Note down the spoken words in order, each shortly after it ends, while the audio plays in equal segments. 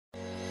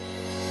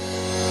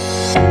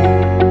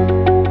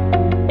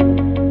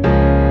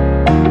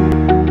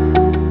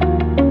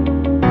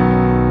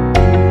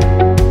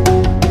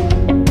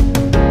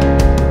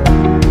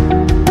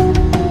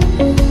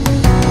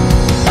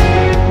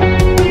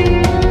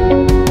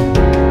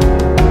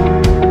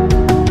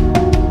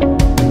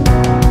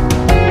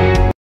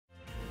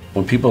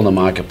people in the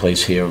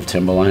marketplace here of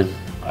Timberline,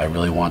 I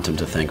really want them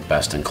to think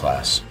best in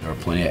class. There are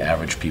plenty of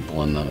average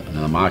people in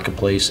the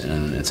marketplace and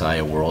in the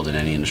entire world in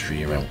any industry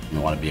you're in. We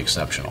want to be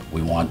exceptional.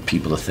 We want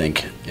people to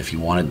think if you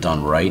want it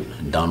done right,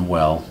 done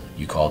well,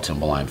 you call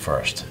Timberline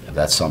first. And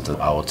that's something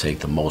I will take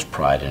the most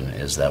pride in,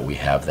 is that we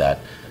have that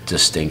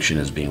distinction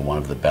as being one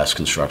of the best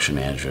construction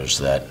managers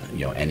that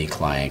any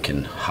client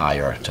can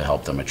hire to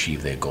help them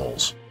achieve their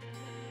goals.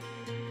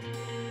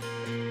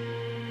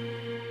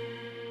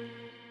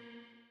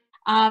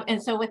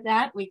 And so with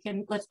that,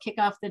 let's kick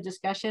off the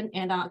discussion,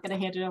 and I'm going to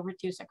hand it over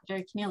to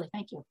Secretary Keneally.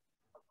 Thank you.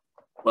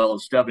 Well,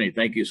 Stephanie,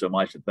 thank you so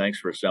much, and thanks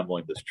for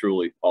assembling this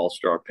truly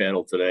all-star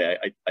panel today.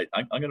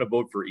 I'm going to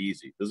vote for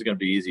easy. This is going to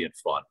be easy and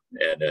fun,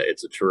 and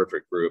it's a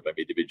terrific group. I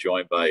mean, to be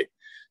joined by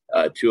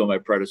two of my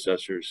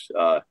predecessors,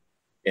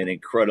 an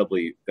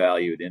incredibly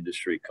valued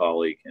industry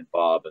colleague in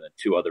Bob, and then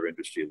two other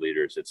industry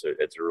leaders. It's a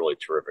really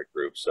terrific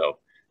group. So.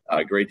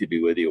 Great to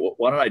be with you.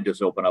 Why don't I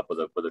just open up with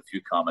a few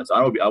comments?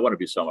 I want to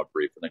be somewhat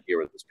brief and then hear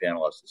what this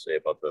panel has to say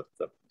about the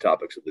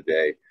topics of the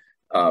day.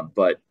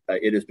 But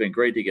it has been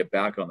great to get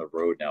back on the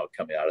road now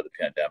coming out of the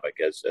pandemic.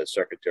 As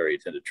Secretary, I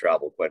tend to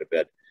travel quite a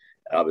bit.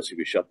 Obviously,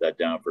 we shut that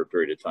down for a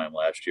period of time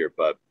last year.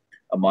 But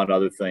among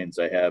other things,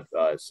 I have,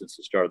 since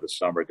the start of the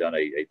summer, done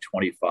a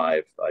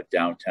 25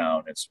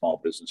 downtown and small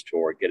business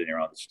tour, getting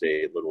around the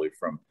state, literally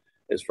from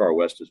as far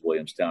west as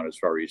Williamstown, as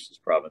far east as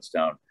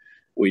Provincetown.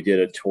 We did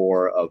a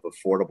tour of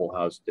affordable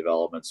housing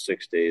developments,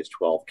 6 days,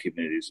 12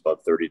 communities,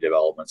 about 30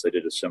 developments. I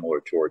did a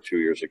similar tour 2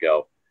 years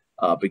ago,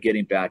 but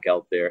getting back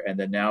out there. And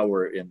then now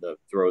we're in the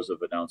throes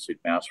of announcing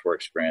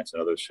MassWorks grants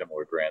and other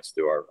similar grants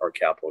through our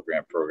capital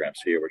grant programs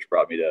here, which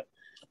brought me to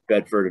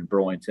Bedford and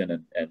Burlington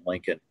and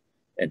Lincoln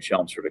and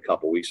Chelmsford a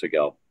couple of weeks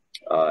ago.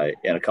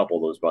 And a couple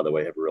of those, by the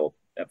way, have a real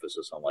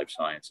emphasis on life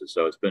sciences.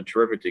 So it's been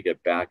terrific to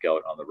get back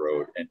out on the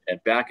road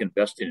and back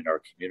investing in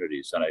our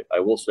communities. And I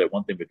will say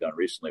one thing we've done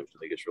recently, which I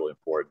think is really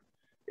important,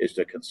 is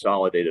to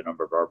consolidate a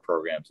number of our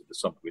programs into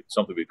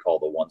something we call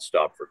the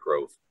one-stop for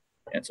growth.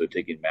 And so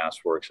taking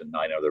MassWorks and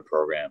 9 other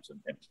programs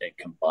and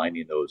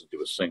combining those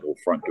into a single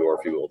front door,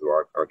 if you will, to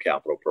our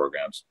capital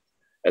programs,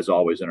 as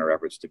always in our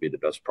efforts to be the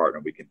best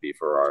partner we can be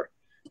for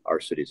our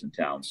cities and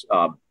towns.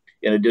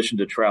 In addition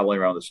to traveling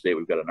around the state,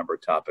 we've got a number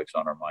of topics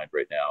on our mind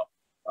right now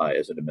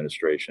as an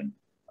administration.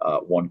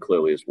 One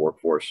clearly is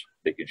workforce,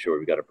 making sure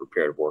we've got a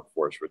prepared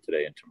workforce for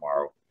today and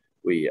tomorrow.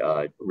 We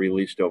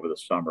released over the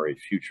summer a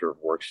future of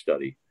work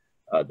study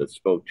that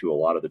spoke to a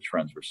lot of the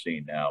trends we're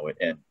seeing now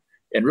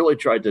and really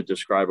tried to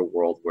describe a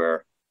world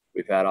where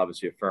we've had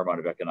obviously a fair amount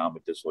of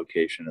economic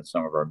dislocation in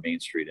some of our Main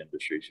Street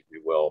industries, if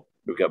you will.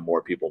 We've got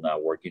more people now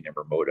working in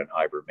remote and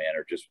hybrid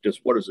manner. Just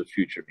what does the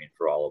future mean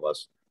for all of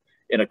us?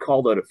 And it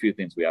called out a few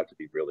things we have to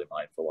be really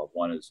mindful of.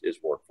 One is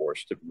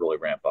workforce, to really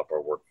ramp up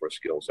our workforce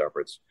skills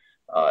efforts,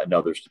 and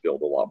others to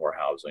build a lot more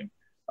housing,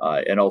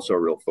 and also a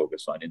real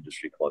focus on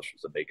industry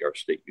clusters that make our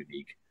state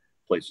unique,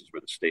 places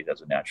where the state has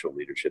a natural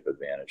leadership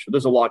advantage. So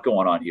there's a lot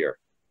going on here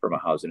from a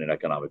housing and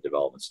economic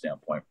development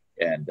standpoint,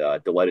 and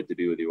delighted to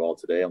be with you all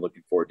today. I'm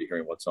looking forward to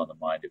hearing what's on the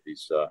mind of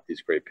these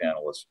great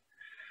panelists.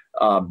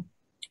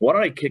 Why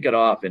don't I kick it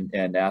off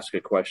and ask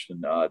a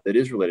question that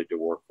is related to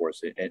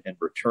workforce and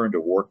return to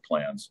work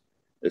plans.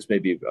 This may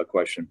be a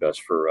question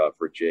best for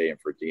Jay and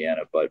for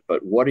Deanna, but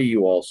what are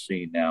you all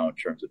seeing now in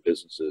terms of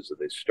businesses as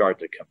they start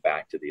to come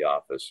back to the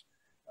office,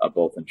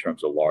 both in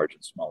terms of large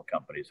and small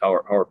companies? How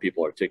are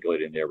people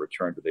articulating their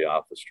return to the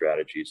office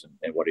strategies,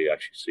 and what are you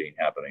actually seeing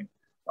happening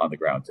on the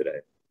ground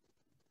today?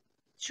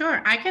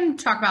 Sure, I can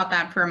talk about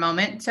that for a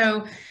moment.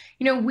 So,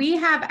 we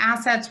have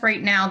assets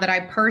right now that I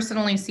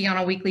personally see on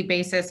a weekly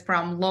basis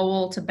from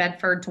Lowell to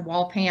Bedford to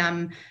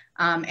Waltham,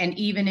 and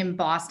even in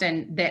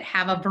Boston, that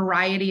have a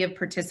variety of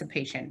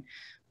participation.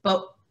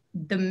 But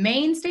the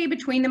mainstay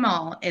between them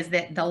all is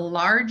that the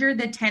larger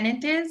the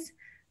tenant is,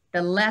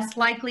 the less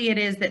likely it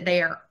is that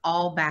they are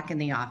all back in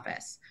the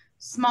office.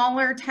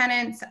 Smaller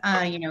tenants,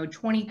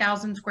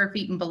 20,000 square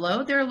feet and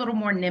below, they're a little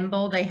more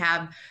nimble. They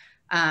have,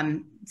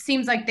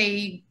 seems like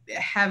they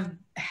have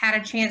had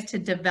a chance to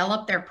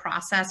develop their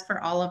process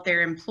for all of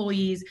their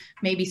employees,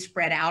 maybe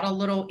spread out a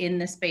little in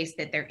the space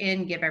that they're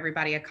in, give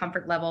everybody a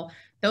comfort level.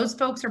 Those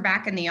folks are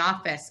back in the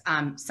office.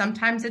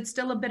 Sometimes it's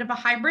still a bit of a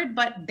hybrid,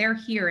 but they're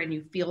here and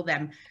you feel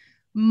them.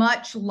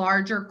 Much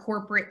larger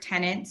corporate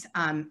tenants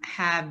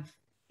have,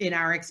 in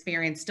our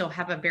experience, still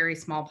have a very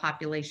small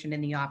population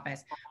in the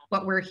office.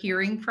 What we're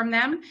hearing from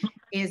them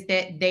is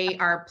that they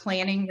are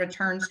planning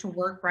returns to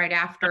work right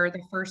after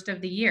the first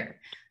of the year.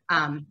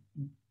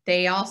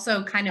 They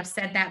also kind of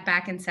said that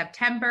back in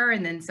September,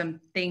 and then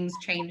some things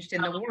changed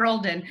in the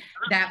world and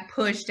that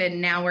pushed, and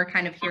now we're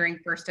kind of hearing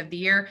first of the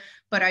year.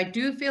 But I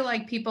do feel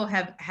like people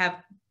have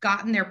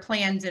gotten their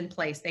plans in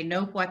place. They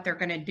know what they're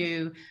going to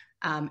do.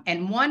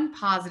 And one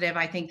positive,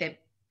 I think, that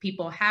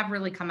people have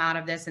really come out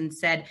of this and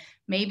said,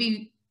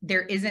 maybe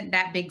there isn't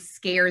that big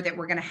scare that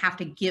we're going to have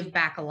to give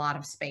back a lot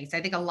of space.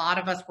 I think a lot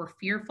of us were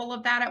fearful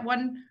of that at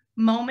one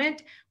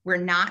moment. We're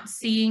not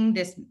seeing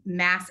this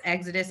mass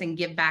exodus and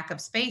give back of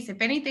space.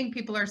 If anything,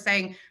 people are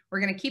saying we're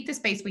going to keep the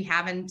space we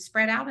have and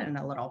spread out in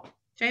a little.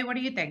 Jay, what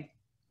do you think?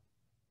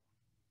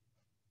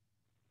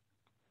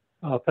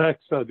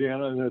 Thanks,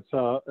 Deanna,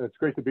 and it's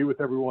great to be with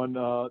everyone.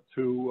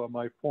 To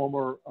my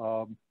former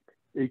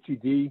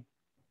HED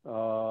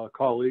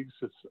colleagues,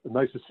 it's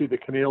nice to see the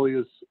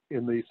Cornelius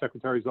in the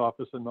secretary's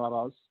office and not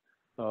us.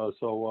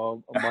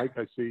 Mike,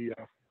 I see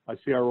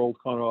our old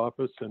Connor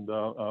office, and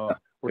we're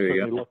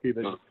certainly lucky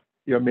that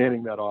you're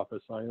manning that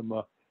office. I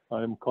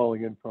am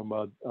calling in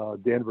from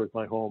Danvers,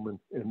 my home,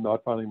 and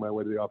not finding my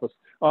way to the office.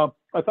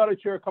 I thought I'd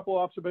share a couple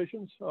of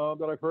observations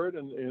that I've heard,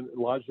 and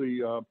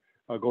largely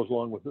goes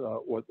along with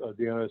what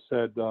Deanna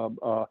said.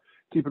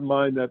 Keep in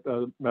mind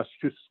that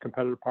Massachusetts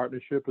Competitive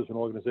Partnership is an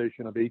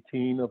organization of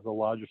 18 of the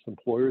largest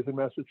employers in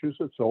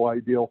Massachusetts, so I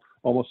deal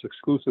almost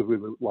exclusively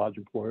with large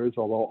employers,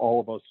 although all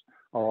of us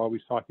are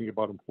always talking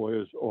about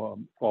employers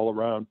all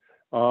around.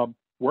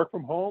 Work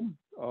from home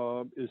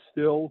is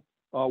still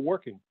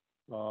working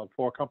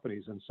for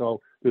companies, and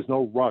so there's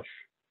no rush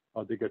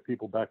to get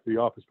people back to the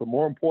office. But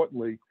more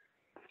importantly,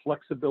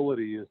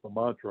 flexibility is the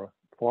mantra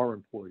for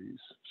employees.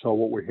 So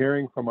what we're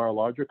hearing from our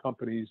larger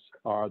companies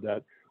are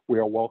that we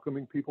are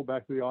welcoming people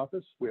back to the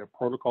office. We have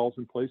protocols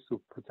in place to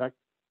protect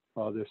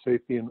their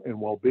safety and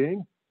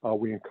well-being.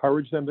 We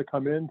encourage them to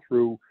come in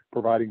through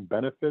providing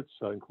benefits,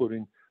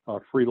 including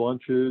free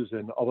lunches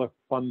and other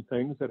fun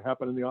things that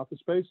happen in the office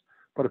space.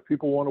 But if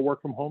people want to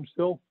work from home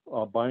still,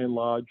 by and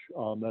large,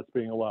 that's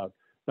being allowed.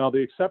 Now, the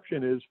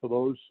exception is for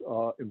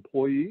those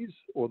employees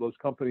or those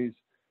companies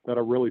that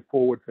are really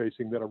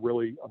forward-facing, that are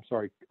really,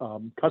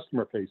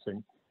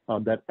 customer-facing,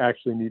 that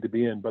actually need to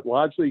be in. But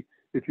largely,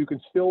 if you can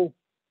still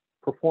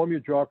perform your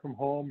job from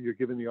home, you're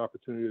given the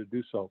opportunity to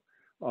do so.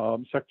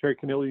 Secretary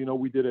Keneally,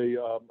 we did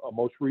a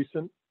most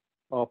recent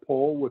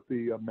poll with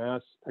the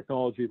Mass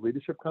Technology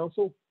Leadership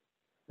Council,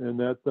 and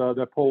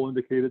that poll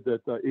indicated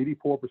that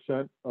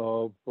 84%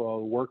 of the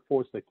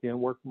workforce that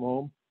can work from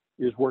home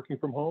is working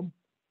from home.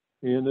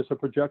 And there's a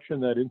projection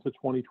that into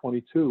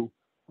 2022,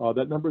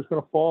 that number is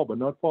going to fall, but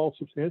not fall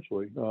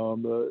substantially.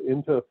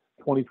 Into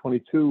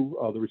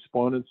 2022, the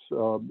respondents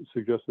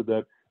suggested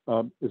that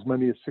as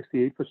many as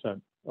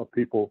 68% of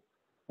people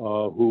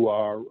who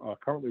are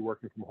currently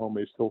working from home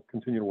may still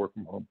continue to work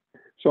from home.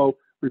 So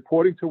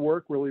reporting to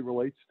work really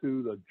relates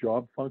to the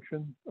job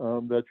function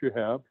that you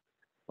have.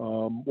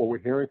 What we're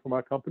hearing from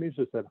our companies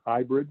is that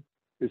hybrid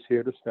is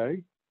here to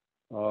stay.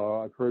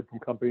 I've heard from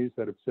companies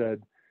that have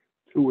said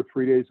 2 or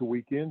 3 days a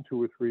week in,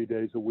 2 or 3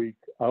 days a week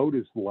out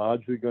is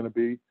largely going to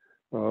be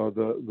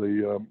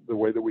the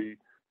way that we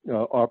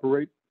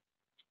operate.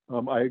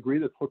 I agree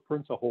that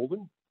footprints are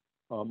holding.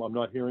 I'm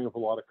not hearing of a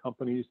lot of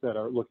companies that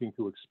are looking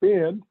to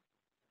expand.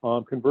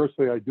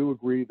 Conversely, I do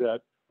agree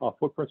that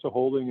footprints are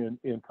holding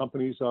and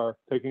companies are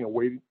taking a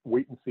wait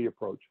and see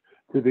approach.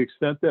 To the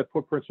extent that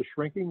footprints are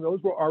shrinking,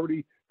 those were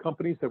already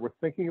companies that were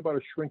thinking about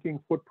a shrinking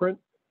footprint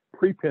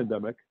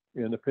pre-pandemic,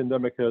 and the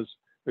pandemic has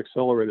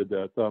accelerated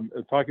that.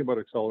 Talking about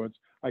accelerants,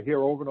 I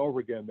hear over and over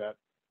again that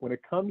when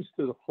it comes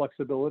to the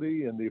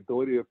flexibility and the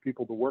ability of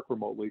people to work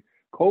remotely,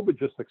 COVID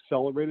just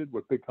accelerated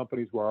what big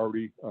companies were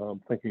already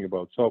thinking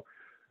about. So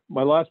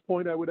my last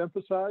point I would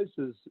emphasize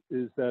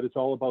is that it's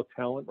all about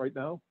talent right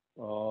now.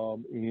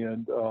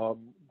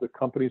 The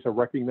companies are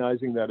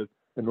recognizing that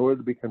in order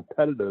to be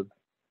competitive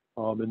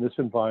in this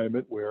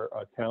environment where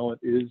talent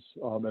is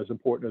as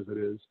important as it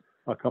is,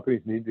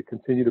 companies need to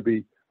continue to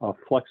be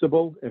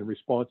flexible and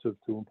responsive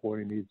to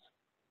employee needs.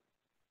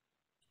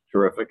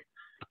 Terrific.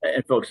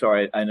 And folks,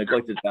 sorry, I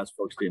neglected to ask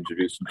folks to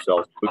introduce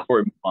themselves. Before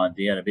we move on,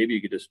 Deanna, maybe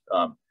you could just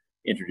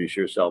introduce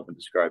yourself and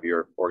describe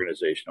your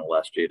organization. I'll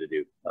ask Jay to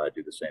do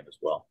the same as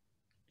well.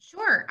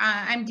 Sure.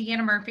 I'm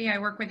Deanna Murphy. I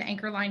work with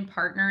Anchorline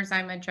Partners.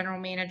 I'm a general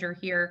manager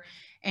here,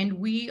 and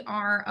we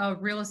are a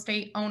real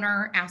estate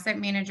owner, asset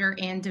manager,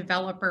 and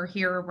developer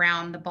here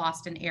around the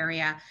Boston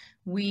area.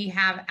 We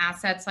have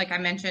assets, like I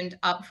mentioned,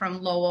 up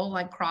from Lowell,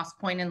 like Cross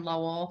Point and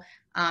Lowell,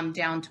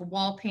 down to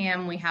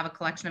Waltham. We have a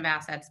collection of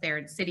assets there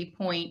at City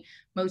Point.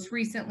 Most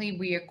recently,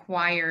 we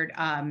acquired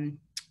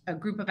a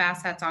group of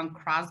assets on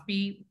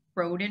Crosby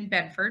Road in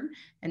Bedford,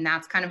 and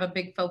that's kind of a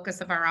big focus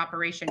of our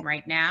operation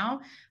right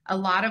now. A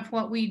lot of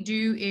what we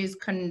do is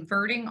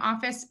converting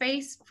office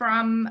space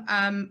from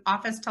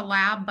office to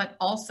lab, but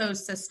also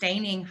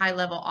sustaining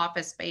high-level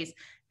office space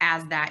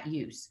as that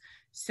use.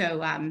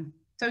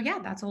 So yeah,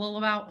 that's a little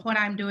about what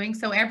I'm doing.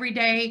 So every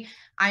day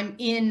I'm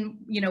in,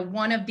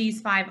 one of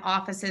these 5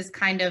 offices,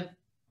 kind of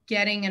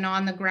getting an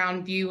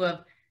on-the-ground view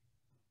of,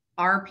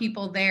 are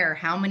people there?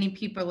 How many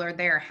people are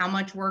there? How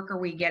much work are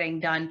we getting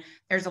done?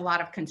 There's a lot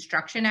of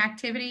construction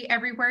activity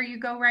everywhere you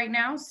go right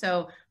now.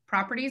 So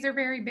properties are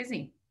very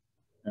busy.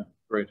 Yeah,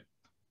 great.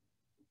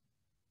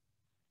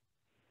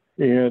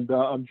 And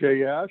I'm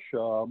Jay Ash.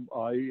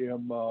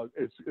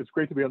 It's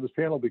great to be on this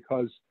panel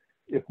because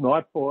if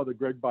not for the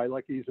Greg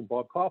Bileckis and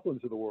Bob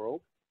Coughlin's of the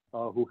world,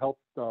 who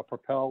helped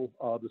propel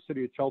the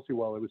city of Chelsea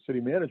while I was city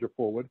manager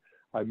forward,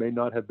 I may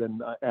not have been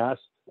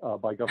asked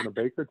by Governor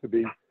Baker to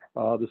be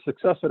the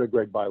successor to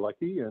Greg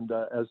Bilecki. And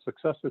as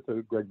successor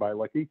to Greg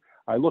Bilecki,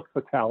 I looked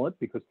for talent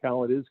because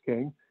talent is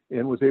king,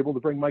 and was able to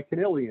bring Mike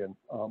Keneally in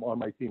on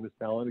my team as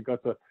talent, and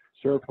got to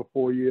serve for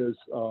 4 years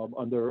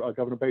under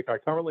Governor Baker. I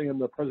currently am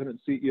the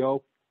president and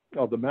CEO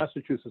of the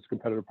Massachusetts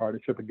Competitive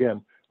Partnership.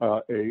 Again,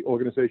 a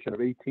organization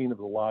of 18 of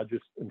the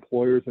largest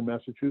employers in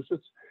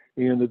Massachusetts.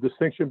 And the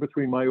distinction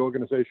between my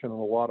organization and a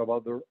lot of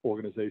other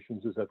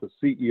organizations is that the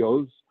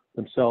CEOs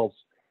themselves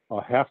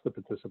have to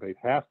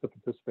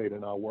participate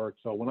in our work.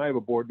 So when I have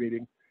a board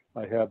meeting,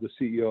 I have the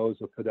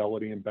CEOs of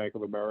Fidelity and Bank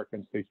of America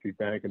and State Street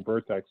Bank and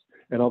Vertex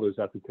and others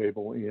at the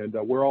table. And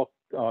we're all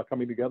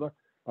coming together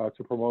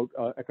to promote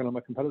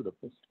economic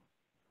competitiveness.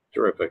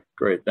 Terrific.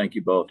 Great. Thank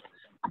you both.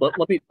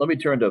 Let me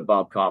turn to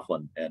Bob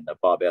Coughlin, and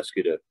Bob, ask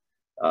you to,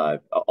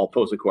 I'll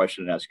pose a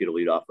question and ask you to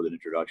lead off with an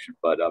introduction.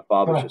 But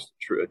Bob is just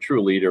a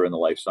true leader in the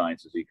life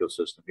sciences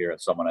ecosystem here,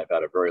 and someone I've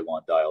had a very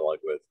long dialogue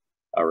with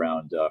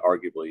around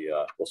arguably,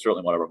 well,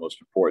 certainly one of our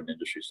most important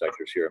industry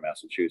sectors here in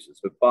Massachusetts.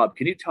 But Bob,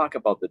 can you talk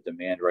about the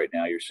demand right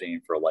now you're seeing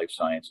for a life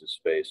sciences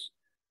space?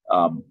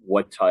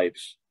 What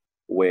types,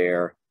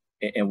 where,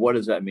 and what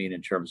does that mean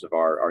in terms of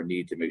our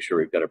need to make sure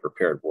we've got a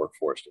prepared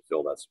workforce to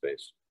fill that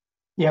space?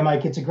 Yeah,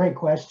 Mike, it's a great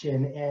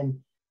question. And,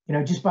 you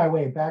know, just by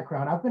way of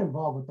background, I've been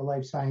involved with the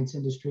life science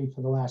industry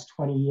for the last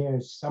 20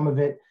 years, some of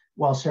it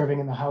while serving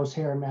in the House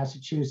here in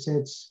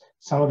Massachusetts,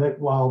 some of it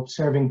while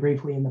serving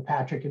briefly in the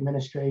Patrick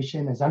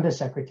administration as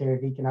Undersecretary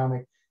of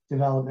Economic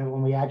Development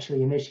when we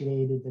actually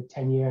initiated the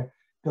 10-year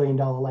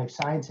billion-dollar life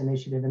science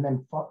initiative. And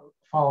then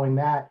following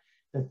that,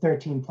 the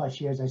 13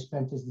 plus years I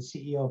spent as the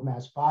CEO of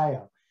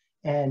MassBio.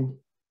 And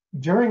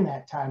during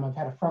that time, I've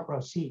had a front row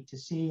seat to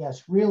see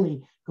us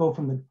really go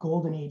from the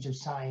golden age of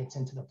science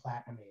into the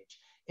platinum age.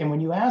 And when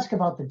you ask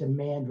about the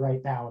demand right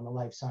now in the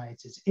life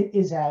sciences, it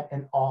is at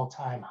an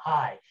all-time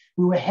high.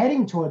 We were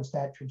heading towards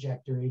that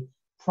trajectory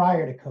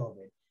prior to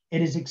COVID.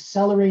 It has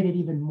accelerated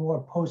even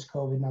more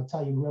post-COVID, and I'll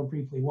tell you real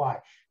briefly why.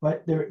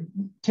 But there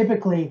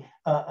typically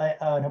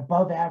an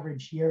above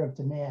average year of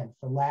demand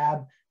for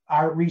lab,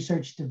 our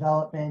research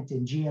development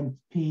and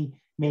GMP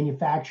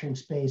manufacturing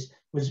space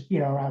was, you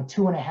know, around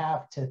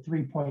 2.5 to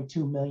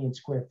 3.2 million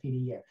square feet a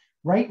year.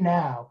 Right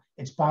now,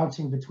 it's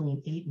bouncing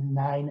between 8 and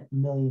 9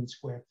 million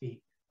square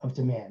feet of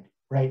demand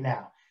right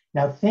now.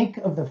 Now think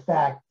of the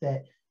fact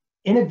that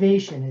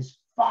innovation has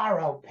far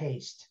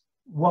outpaced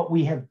what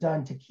we have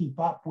done to keep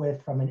up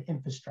with from an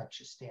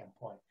infrastructure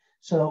standpoint.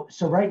 So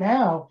right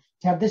now,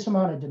 to have this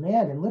amount of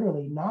demand and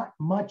literally not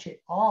much at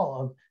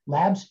all of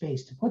lab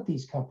space to put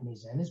these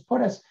companies in has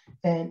put us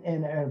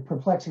in a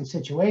perplexing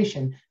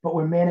situation, but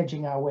we're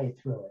managing our way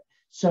through it.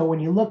 So when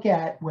you look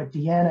at what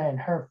Deanna and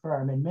her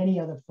firm and many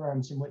other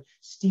firms and what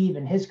Steve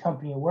and his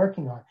company are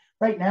working on,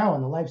 right now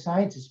in the life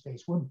sciences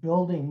space, we're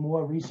building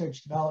more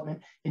research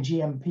development and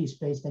GMP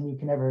space than you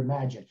can ever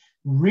imagine.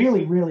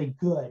 Really, really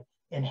good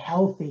and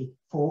healthy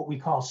for what we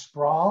call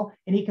sprawl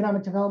in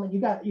economic development.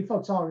 You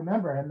folks all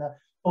remember in the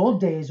old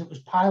days, it was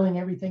piling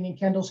everything in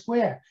Kendall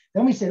Square.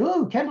 Then we said,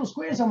 oh, Kendall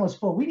Square is almost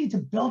full. We need to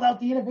build out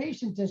the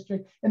Innovation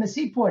District and the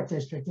Seaport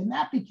District. And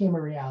that became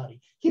a reality.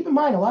 Keep in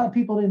mind, a lot of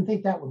people didn't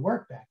think that would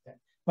work back then,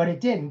 but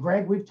it did. And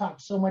Greg, we've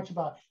talked so much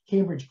about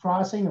Cambridge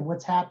Crossing and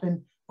what's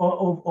happened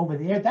over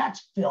there.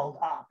 That's filled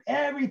up.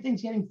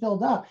 Everything's getting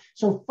filled up.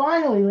 So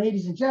finally,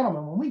 ladies and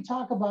gentlemen, when we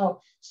talk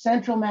about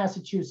central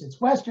Massachusetts,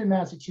 western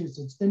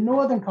Massachusetts, the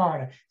northern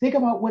corridor, think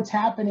about what's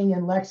happening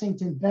in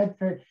Lexington,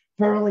 Bedford,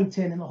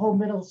 Burlington, and the whole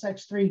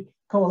Middlesex 3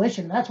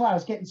 coalition. And that's why I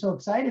was getting so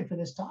excited for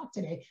this talk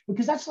today,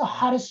 because that's the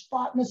hottest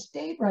spot in the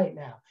state right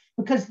now.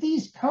 Because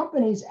these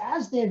companies,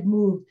 as they've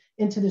moved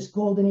into this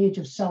golden age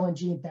of cell and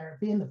gene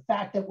therapy, and the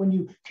fact that when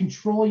you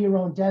control your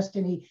own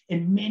destiny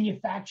and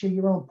manufacture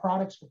your own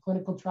products for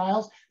clinical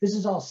trials, this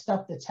is all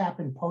stuff that's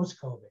happened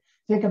post-COVID.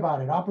 Think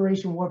about it.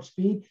 Operation Warp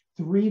Speed,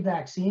 3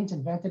 vaccines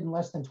invented in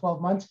less than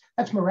 12 months.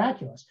 That's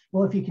miraculous.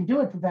 Well, if you can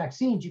do it for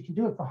vaccines, you can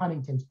do it for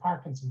Huntington's,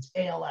 Parkinson's,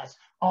 ALS,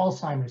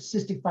 Alzheimer's,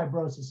 cystic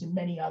fibrosis, and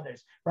many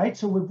others, right?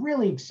 So we've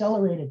really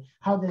accelerated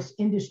how this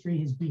industry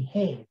has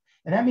behaved.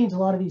 And that means a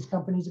lot of these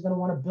companies are going to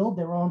want to build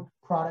their own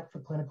product for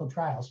clinical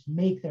trials,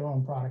 make their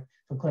own product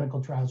for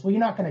clinical trials. Well, you're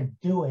not going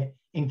to do it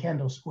in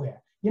Kendall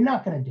Square. You're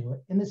not going to do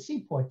it in the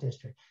Seaport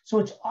District. So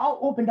it's all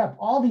opened up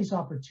all these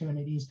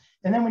opportunities.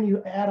 And then when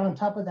you add on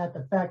top of that,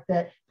 the fact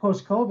that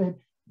post-COVID,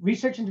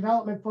 research and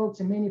development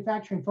folks and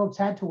manufacturing folks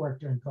had to work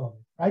during COVID,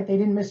 right? They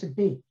didn't miss a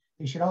beat.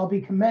 They should all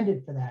be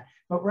commended for that.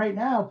 But right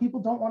now,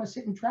 people don't want to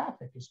sit in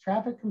traffic. As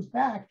traffic comes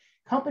back,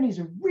 companies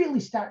are really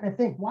starting to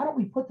think, why don't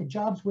we put the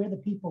jobs where the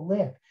people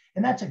live?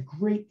 And that's a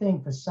great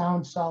thing for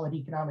sound, solid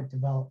economic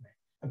development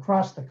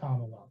across the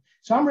Commonwealth.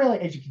 So I'm really,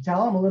 as you can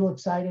tell, I'm a little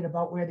excited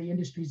about where the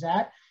industry's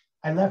at.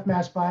 I left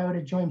MassBio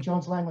to join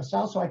Jones Lang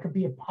LaSalle so I could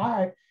be a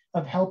part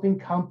of helping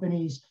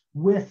companies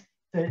with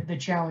the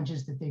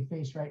challenges that they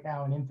face right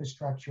now in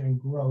infrastructure and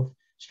growth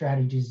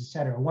strategies, et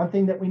cetera. One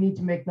thing that we need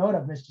to make note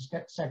of, Mr.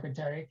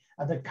 Secretary,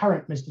 the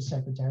current Mr.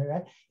 Secretary,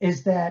 right,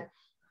 is that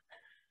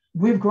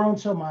we've grown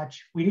so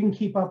much. We didn't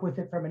keep up with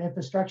it from an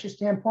infrastructure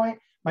standpoint.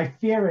 My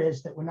fear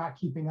is that we're not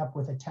keeping up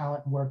with a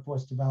talent and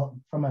workforce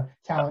development from a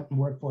talent and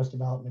workforce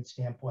development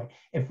standpoint.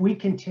 If we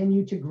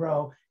continue to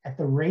grow At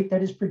the rate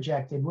that is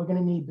projected, we're going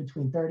to need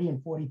between 30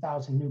 and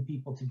 40,000 new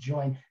people to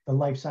join the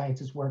life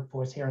sciences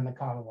workforce here in the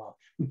Commonwealth.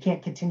 We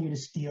can't continue to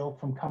steal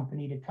from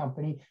company to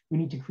company. We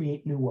need to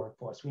create new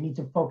workforce. We need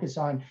to focus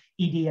on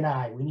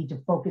ED&I. We need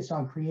to focus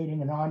on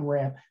creating an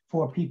on-ramp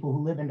for people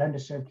who live in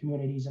underserved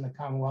communities in the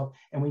Commonwealth.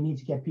 And we need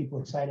to get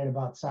people excited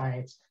about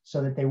science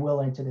so that they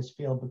will enter this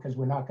field, because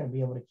we're not going to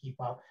be able to keep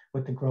up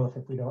with the growth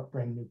if we don't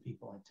bring new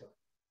people into it.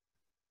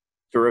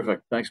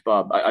 Terrific. Thanks,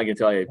 Bob. I can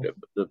tell you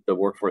the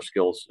workforce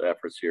skills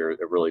efforts here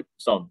are really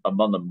some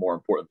among the more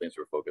important things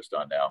we're focused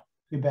on now.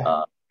 You bet.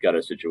 Got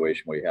a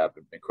situation where you have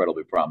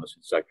incredibly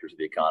promising sectors of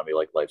the economy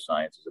like life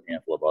sciences, a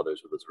handful of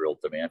others with this real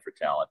demand for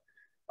talent.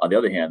 On the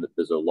other hand,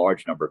 there's a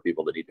large number of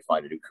people that need to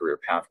find a new career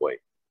pathway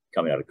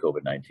coming out of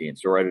COVID-19.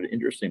 So we're at an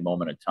interesting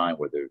moment in time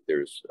where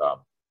there's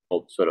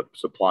both sort of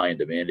supply and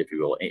demand, if you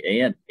will,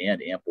 and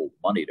ample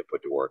money to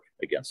put to work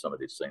against some of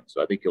these things.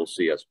 So I think you'll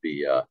see us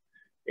be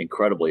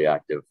incredibly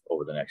active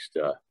over the next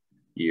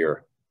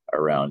year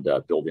around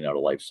building out a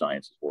life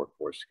sciences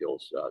workforce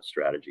skills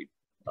strategy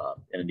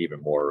in an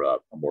even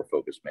more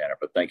focused manner.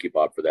 But thank you,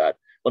 Bob, for that.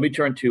 Let me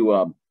turn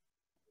to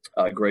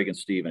Greg and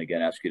Steve, and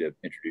again, ask you to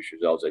introduce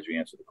yourselves as you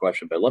answer the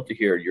question. But I'd love to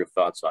hear your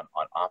thoughts on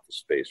office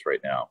space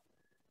right now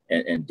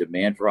and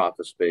demand for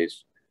office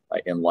space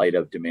in light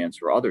of demands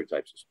for other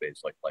types of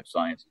space like life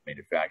sciences,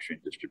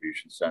 manufacturing,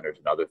 distribution centers,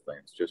 and other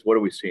things. Just what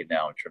are we seeing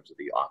now in terms of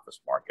the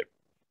office market?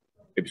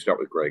 Maybe start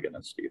with Greg and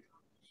then Steve.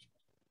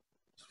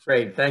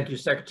 Great. Thank you,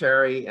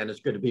 Secretary. And it's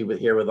good to be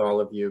here with all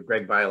of you.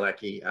 Greg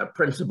Bielecki,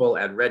 principal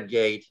at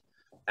Redgate.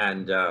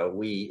 And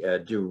we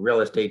do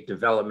real estate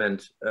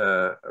development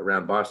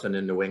around Boston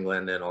and New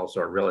England, and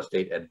also real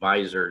estate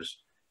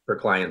advisors for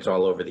clients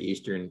all over the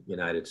Eastern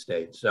United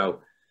States.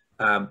 So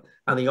on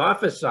the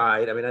office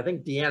side, I mean, I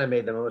think Deanna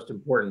made the most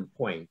important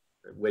point,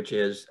 which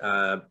is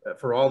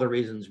for all the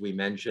reasons we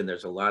mentioned,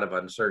 there's a lot of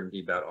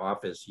uncertainty about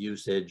office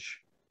usage.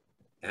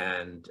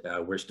 And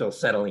we're still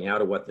settling out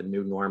of what the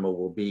new normal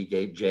will be.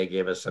 Jay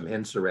gave us some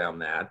hints around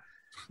that.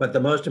 But the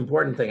most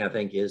important thing, I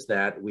think, is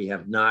that we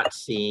have not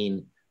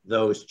seen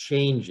those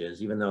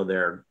changes, even though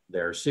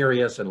they're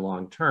serious and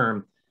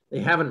long-term, they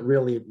haven't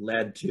really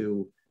led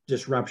to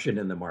disruption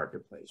in the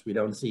marketplace. We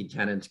don't see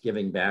tenants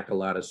giving back a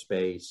lot of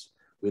space.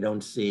 We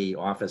don't see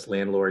office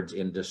landlords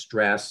in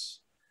distress.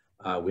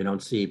 We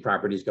don't see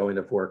properties going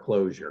to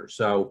foreclosure.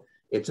 So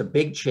it's a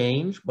big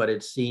change, but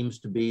it seems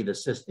to be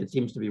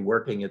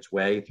working its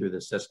way through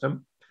the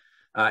system.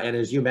 And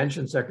as you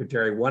mentioned,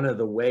 Secretary, one of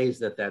the ways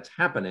that that's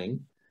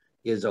happening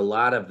is a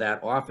lot of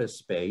that office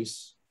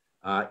space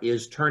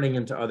is turning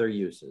into other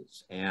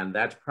uses. And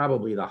that's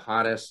probably the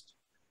hottest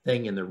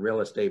thing in the real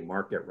estate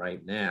market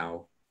right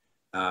now.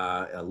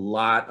 A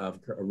lot of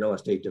real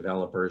estate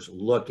developers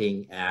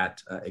looking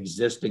at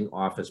existing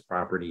office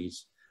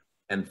properties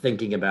and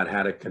thinking about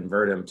how to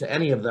convert them to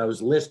any of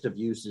those list of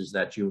uses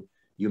that you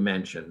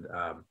mentioned.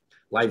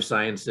 Life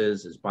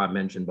sciences, as Bob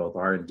mentioned, both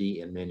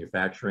R&D and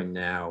manufacturing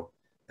now,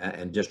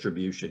 and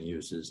distribution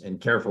uses, and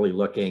carefully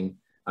looking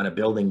on a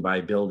building by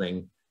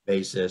building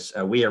basis.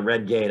 We at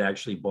Redgate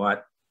actually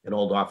bought an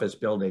old office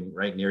building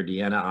right near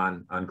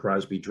Deanna on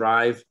Crosby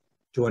Drive,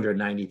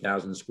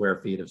 290,000 square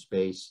feet of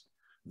space,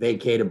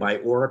 vacated by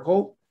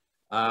Oracle.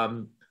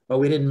 But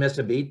we didn't miss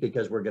a beat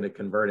because we're going to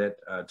convert it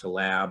to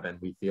lab, and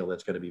we feel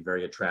it's going to be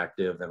very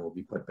attractive and will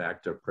be put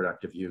back to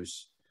productive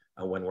use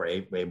when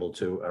we're able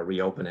to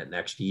reopen it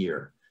next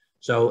year.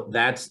 So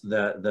that's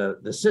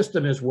the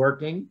system is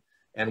working,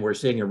 and we're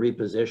seeing a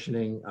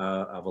repositioning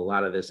of a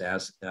lot of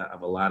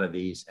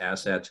these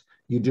assets.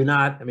 You do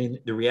not, I mean,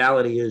 the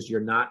reality is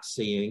you're not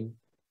seeing,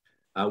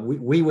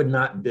 we would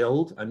not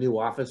build a new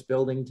office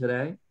building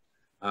today,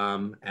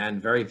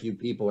 and very few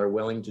people are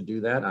willing to do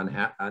that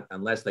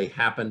unless they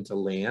happen to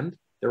land.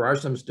 There are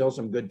still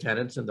some good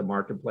tenants in the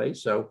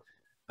marketplace. So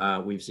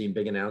we've seen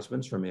big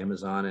announcements from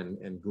Amazon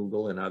and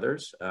Google and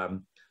others.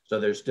 So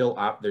there's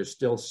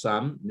still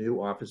some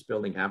new office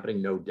building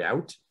happening, no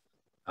doubt.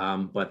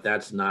 But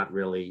that's not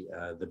really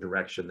the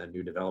direction that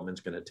new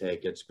development's going to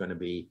take. It's going to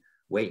be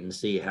wait and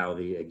see how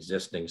the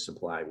existing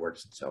supply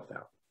works itself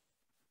out.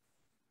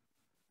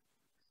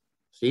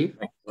 Steve?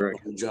 Can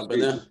you jump in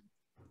there?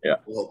 Yeah.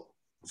 Well,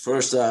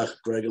 first,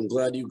 Greg, I'm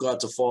glad you got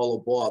to follow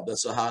Bob.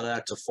 That's a hard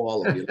act to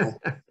follow, you know.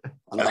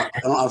 I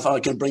don't know if I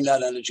can bring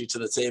that energy to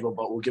the table,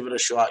 but we'll give it a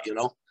shot, you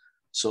know.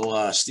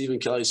 So Stephen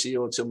Kelly,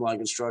 CEO of Timberline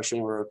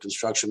Construction. We're a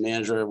construction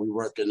manager. We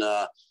work in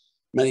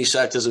many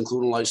sectors,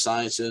 including life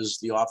sciences,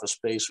 the office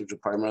space, which are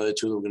primarily the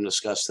two that we're going to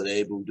discuss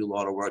today, but we do a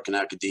lot of work in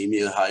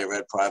academia, higher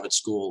ed, private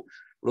school,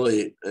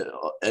 really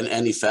in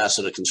any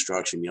facet of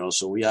construction, you know.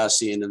 So we are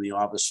seeing in the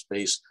office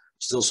space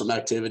still some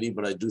activity,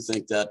 but I do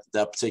think that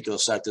that particular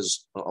sector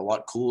is a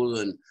lot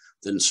cooler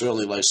than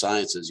certainly life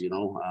sciences, you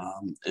know,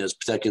 as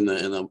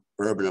particularly in the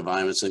urban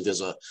environments. I think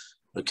there's a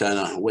kind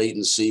of wait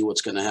and see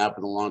what's going to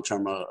happen, the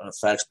long-term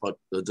effects, but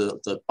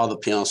the other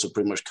panels have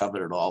pretty much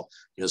covered it all.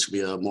 It's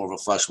going to be more of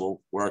a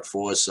flexible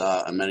workforce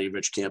on many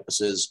rich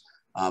campuses,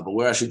 but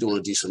we're actually doing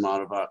a decent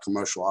amount of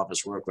commercial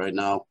office work right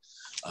now.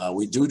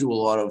 We do a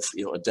lot of,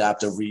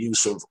 adaptive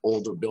reuse of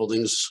older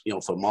buildings,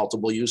 for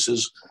multiple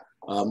uses.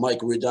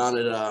 Mike, we were down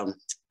at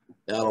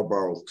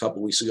Attleboro a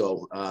couple weeks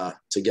ago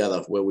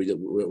together, where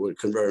we're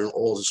converting an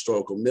old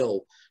historical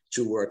mill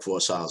to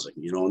workforce housing,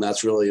 and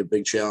that's really a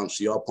big challenge,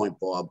 to your point,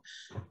 Bob,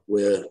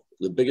 where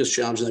the biggest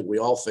challenge I think we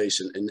all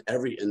face in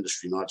every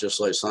industry, not just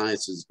life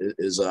sciences,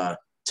 is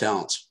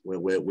talent, where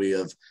we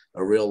have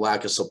a real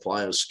lack of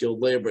supply of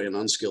skilled labor and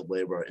unskilled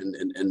labor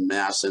in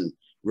mass and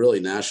really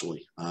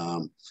nationally.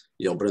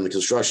 But in the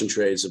construction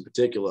trades in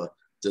particular,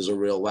 there's a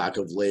real lack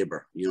of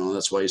labor, and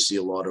that's why you see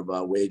a lot of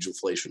wage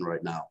inflation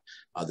right now.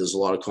 There's a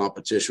lot of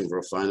competition for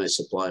a finite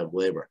supply of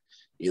labor,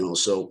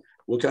 so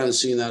we're kind of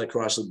seeing that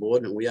across the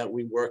board. And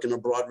we work in a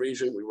broad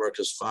region. We work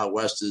as far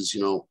west as,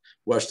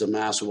 Western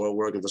Mass. We're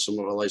working for some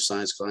of our life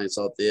science clients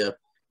out there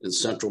in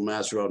Central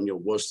Mass, around,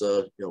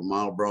 Worcester,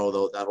 Marlboro,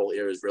 though that whole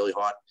area is really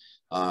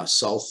hot.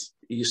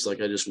 Southeast,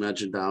 like I just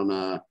mentioned, down,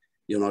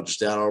 not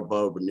just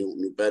Attleboro, but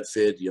New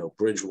Bedford,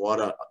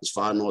 Bridgewater, as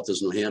far north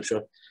as New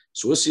Hampshire.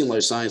 So we're seeing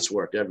life science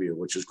work everywhere,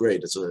 which is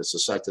great. It's a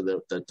sector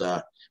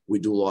that we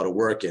do a lot of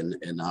work in,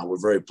 and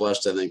we're very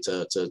blessed, I think,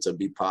 to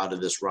be part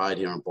of this ride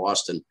here in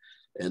Boston.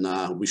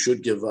 And we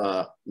should give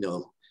the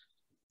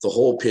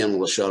whole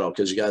panel a shout out,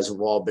 because you guys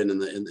have all been in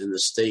the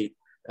state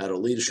at a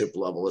leadership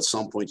level at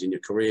some point in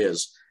your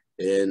careers.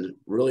 And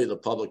really, the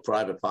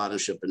public-private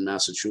partnership in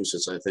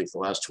Massachusetts, I think, the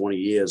last 20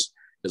 years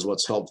is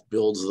what's helped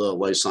build the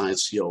life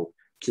science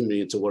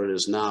community into what it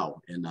is now.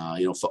 And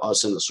for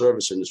us in the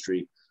service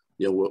industry,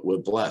 we're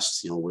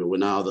blessed. We're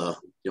now the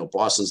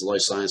Boston's the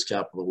life science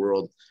capital of the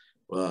world.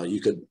 You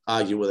could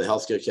argue we're the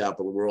healthcare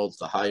capital of the world,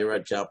 the higher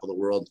ed capital of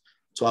the world,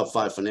 top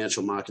 5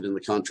 financial market in the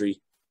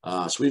country.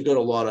 So we've got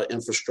a lot of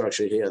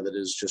infrastructure here that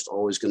is just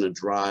always going to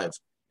drive,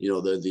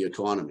 the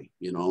economy,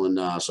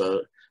 and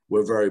so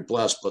we're very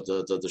blessed. But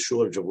the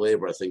shortage of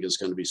labor, I think, is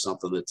going to be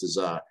something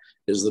that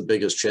is the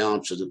biggest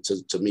challenge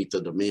to meet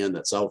the demand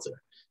that's out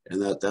there.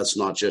 And that's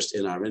not just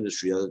in our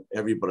industry.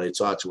 Everybody I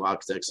talk to,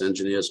 architects,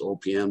 engineers,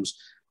 OPMs,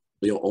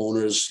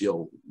 owners,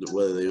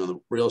 whether they're on the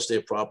real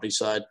estate property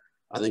side,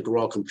 I think we're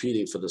all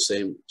competing for the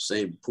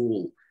same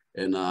pool.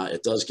 And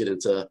it does get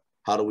into,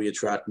 how do we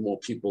attract more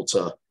people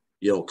to,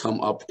 come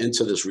up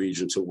into this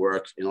region to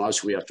work?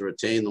 Obviously we have to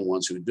retain the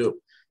ones who do,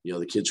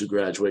 the kids who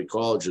graduate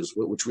colleges,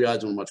 which we are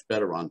doing much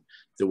better on.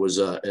 There was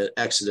an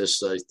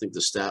exodus. I think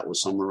the stat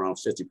was somewhere around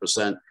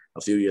 50%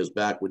 a few years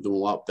back. We're doing a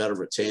lot better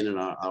retaining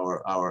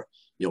our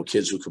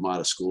kids who come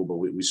out of school, but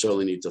we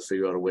certainly need to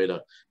figure out a way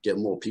to get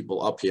more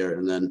people up here.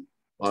 And then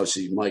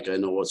obviously, Mike, I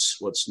know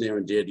what's near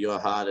and dear to your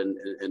heart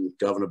and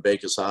Governor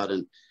Baker's heart,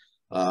 and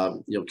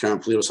Karen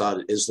Polito's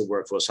heart is the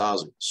workforce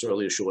housing.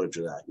 Certainly a shortage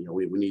of that.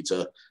 We need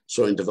to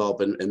certainly develop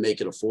and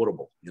make it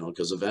affordable,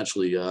 because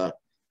eventually,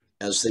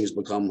 as things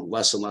become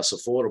less and less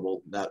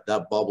affordable,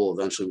 that bubble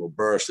eventually will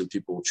burst and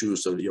people will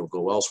choose to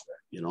go elsewhere.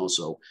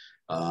 So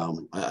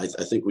I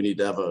think we need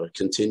to have a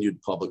continued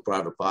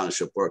public-private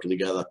partnership working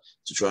together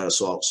to try to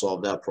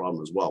solve that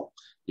problem as well.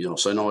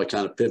 So I know I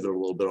kind of pivoted a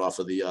little bit off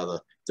of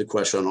the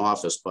question on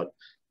office, but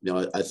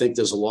I think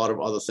there's a lot of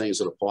other things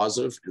that are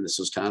positive, and this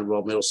is kind of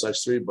about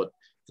Middlesex 3, but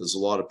there's a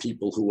lot of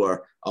people who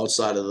are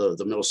outside of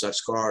the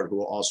Middlesex corridor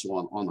who are also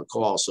on the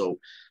call. So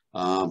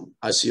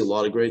I see a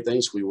lot of great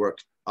things. We work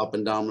up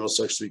and down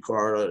Middlesex 3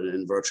 corridor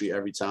in virtually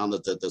every town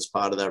that's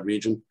part of that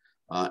region,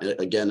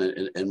 again,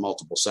 in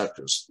multiple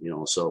sectors,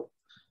 So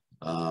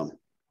I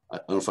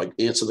don't know if I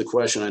answered the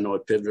question. I know I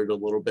pivoted a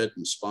little bit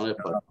and spun it,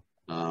 but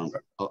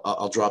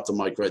I'll drop the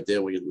mic right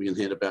there. We can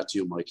hand it back to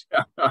you, Mike.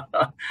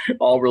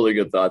 All really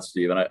good thoughts,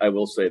 Steve. And I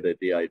will say that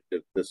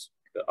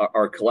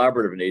our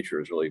collaborative nature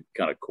is really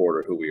kind of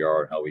core to who we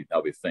are and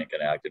how we think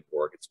and act and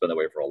work. It's been that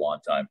way for a long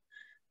time.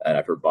 And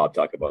I've heard Bob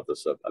talk about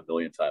this a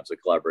million times, the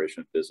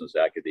collaboration of business,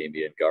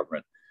 academia, and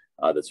government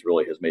that's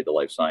really has made the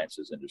life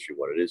sciences industry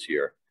what it is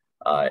here.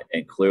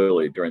 And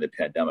clearly during the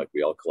pandemic,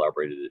 we all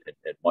collaborated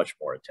in much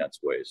more intense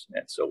ways.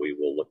 And so we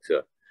will look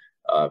to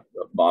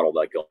model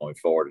that going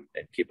forward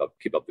and keep up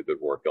the good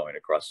work going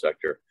across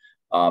sector.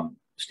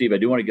 Steve, I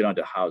do want to get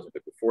onto housing,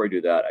 but before I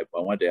do that, I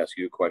wanted to ask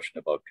you a question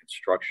about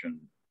construction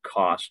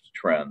cost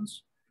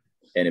trends,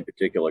 and in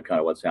particular, kind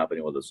of what's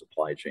happening with the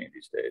supply chain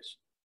these days,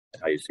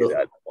 and how you see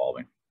that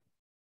evolving.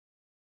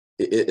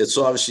 It's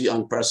obviously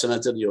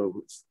unprecedented.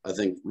 I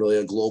think really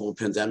a global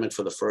pandemic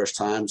for the first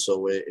time.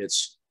 So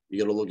you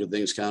got to look at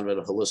things kind of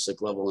at a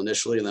holistic level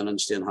initially, and then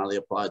understand how they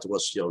apply to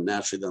us,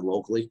 naturally then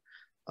locally.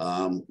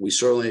 We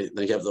certainly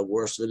think have the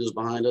worst of it is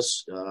behind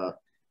us.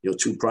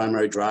 Two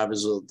primary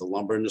drivers of the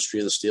lumber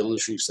industry and the steel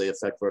industry, because they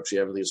affect virtually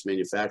everything that's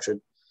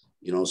manufactured.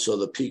 So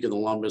the peak of the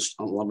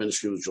lumber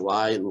industry was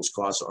July, and those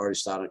costs are already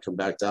starting to come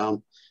back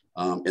down.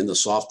 In the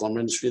soft lumber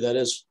industry, that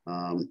is.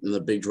 And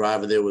the big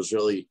driver there was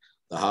really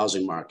the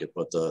housing market,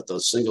 but the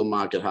single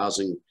market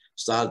housing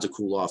started to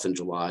cool off in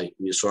July,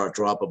 and you saw it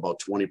drop about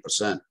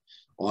 20%.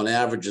 On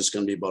average, it's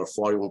going to be about a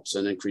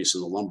 41% increase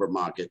in the lumber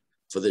market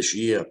for this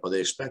year, but they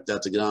expect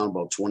that to go down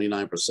about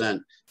 29%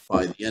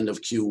 by the end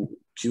of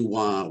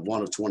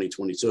Q1 of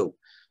 2022.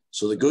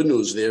 So the good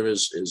news there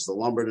is the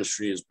lumber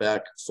industry is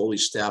back fully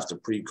staffed to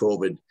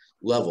pre-COVID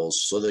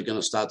levels. So they're going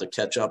to start to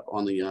catch up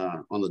on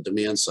the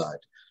demand side.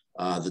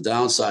 The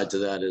downside to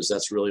that is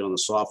that's really on the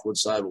softwood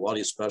side. A lot of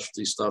your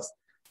specialty stuff,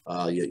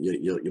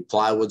 your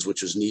plywoods,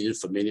 which is needed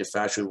for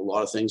manufacturing a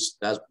lot of things,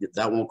 that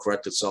won't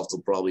correct itself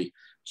till probably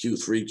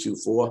Q3,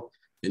 Q4.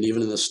 And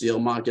even in the steel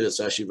market, it's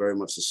actually very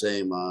much the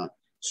same.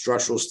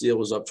 Structural steel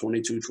was up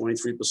 22,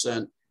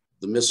 23%.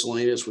 The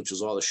miscellaneous, which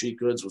is all the sheet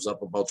goods, was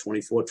up about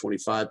 24,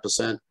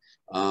 25%.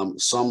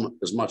 Some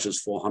as much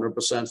as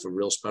 400% for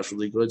real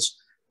specialty goods.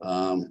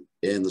 And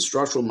the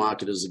structural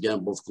market is,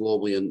 again, both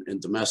globally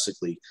and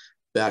domestically,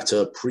 back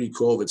to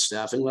pre-COVID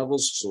staffing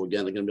levels. So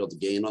again, they're going to be able to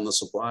gain on the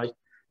supply.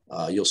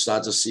 You'll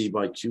start to see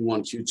by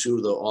Q1,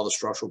 Q2, all the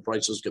structural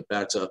prices get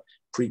back to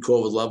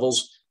pre-COVID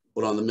levels.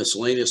 But on the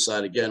miscellaneous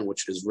side, again,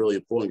 which is really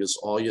important, because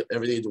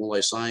everything you do in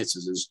life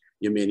sciences is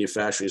you're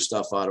manufacturing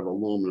stuff out of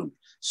aluminum,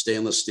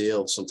 stainless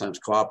steel, sometimes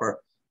copper.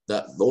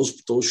 That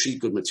those sheet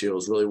good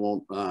materials really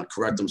won't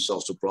correct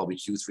themselves to probably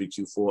Q3,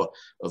 Q4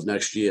 of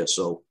next year.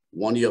 So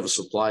one, you have a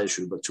supply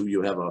issue, but two,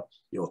 you have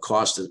a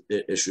cost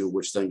issue,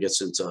 which then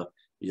gets into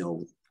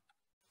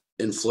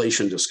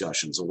inflation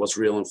discussions and what's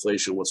real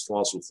inflation, what's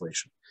false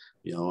inflation.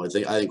 I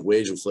think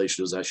wage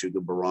inflation is actually a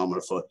good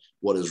barometer for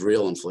what is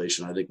real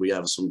inflation. I think we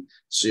have some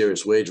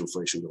serious wage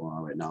inflation going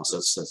on right now, so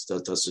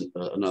that's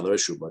another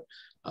issue.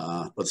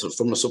 But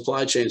from a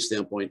supply chain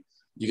standpoint,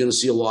 you're going to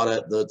see a lot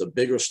of the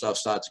bigger stuff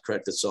start to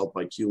correct itself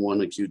by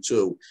Q1 and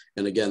Q2,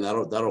 and again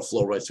that'll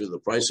flow right through the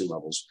pricing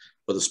levels.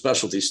 But the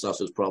specialty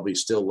stuff is probably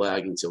still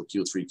lagging until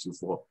Q3,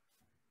 Q4.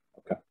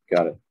 Okay,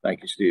 got it.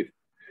 Thank you, Steve.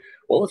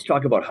 Well, let's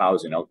talk about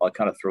housing. I'll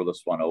kind of throw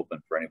this one open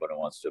for anybody who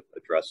wants to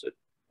address it.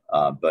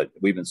 But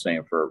we've been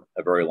saying for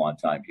a very long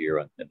time here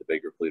in the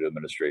Baker-Polito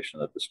administration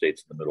that the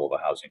state's in the middle of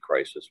a housing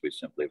crisis. We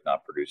simply have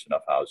not produced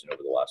enough housing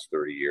over the last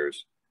 30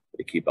 years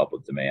to keep up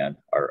with demand.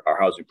 Our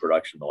housing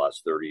production in the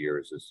last 30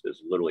 years is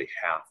literally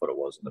half what it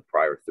was in the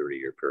prior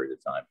 30-year period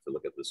of time. If you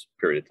look at this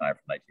period of time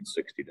from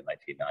 1960 to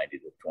 1990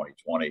 to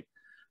 2020.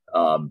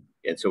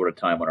 And so at a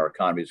time when our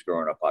economy is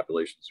growing, our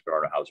population is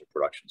growing, our housing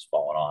production is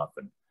falling off,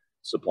 and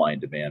supply and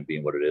demand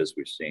being what it is,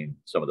 we've seen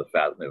some of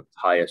the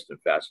highest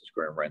and fastest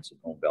growing rents and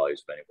home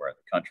values of anywhere in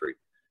the country.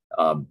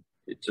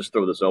 Just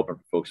throw this open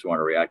for folks who want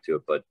to react to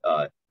it, but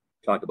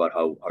talk about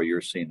how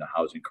you're seeing the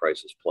housing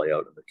crisis play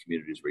out in the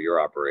communities where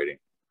you're operating,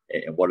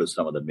 and what are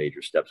some of the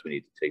major steps we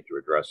need to take to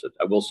address it.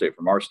 I will say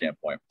from our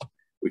standpoint,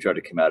 we try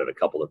to come at it a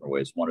couple different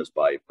ways. One is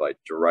by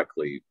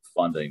directly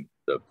funding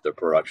the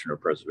production or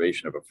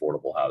preservation of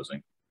affordable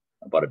housing,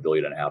 about $1.5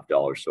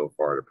 billion so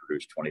far to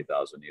produce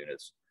 20,000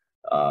 units.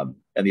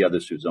 And the other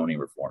is through zoning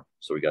reform.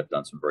 So we got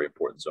done some very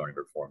important zoning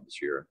reform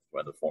this year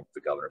in the form of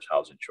the governor's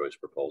housing choice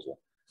proposal.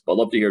 But I'd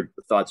love to hear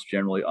the thoughts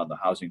generally on the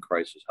housing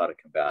crisis, how to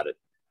combat it,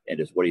 and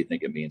just what do you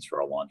think it means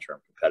for our long-term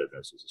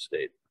competitiveness as a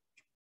state?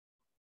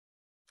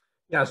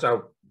 Yeah,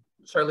 so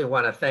certainly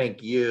want to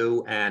thank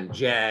you and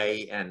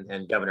Jay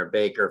and Governor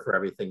Baker for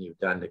everything you've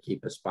done to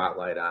keep a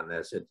spotlight on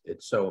this.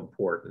 It's so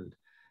important.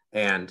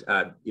 And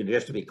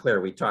just to be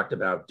clear, we talked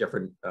about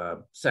different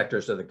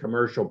sectors of the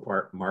commercial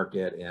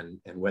market and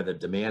whether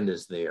demand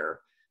is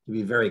there. To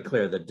be very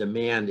clear, the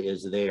demand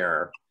is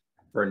there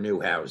for new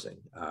housing,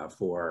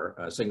 for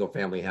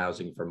single-family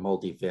housing, for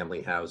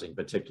multifamily housing,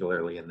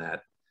 particularly in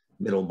that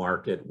middle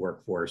market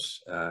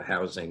workforce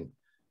housing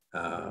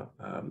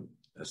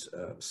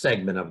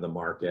segment of the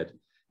market.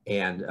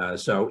 And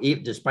so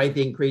despite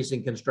the increase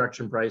in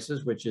construction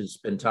prices, which has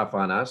been tough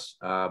on us,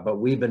 but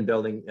we've been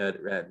building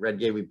at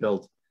Redgate, we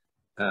built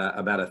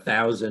about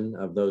 1,000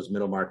 of those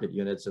middle market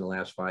units in the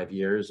last 5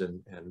 years,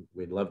 and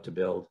we'd love to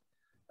build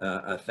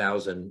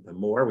 1,000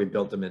 more. We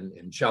built them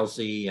in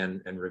Chelsea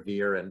and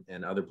Revere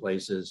and other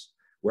places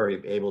where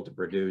we're able to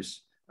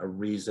produce a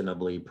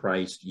reasonably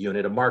priced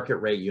unit, a market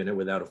rate unit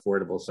without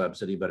affordable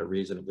subsidy, but a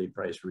reasonably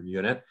priced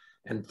unit.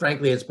 And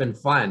frankly, it's been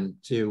fun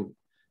to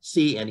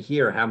see and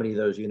hear how many of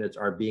those units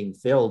are being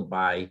filled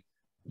by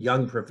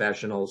young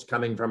professionals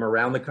coming from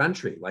around the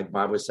country, like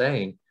Bob was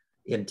saying,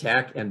 in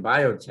tech and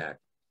biotech.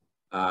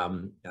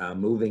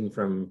 Moving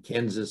from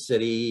Kansas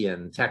City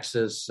and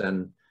Texas,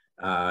 and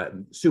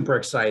super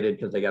excited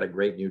because they got a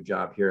great new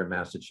job here in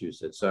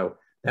Massachusetts. So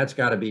that's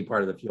got to be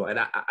part of the fuel. And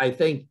I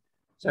think,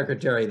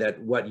 Secretary, that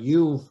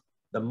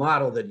the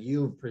model that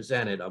you've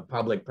presented of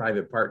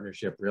public-private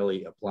partnership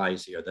really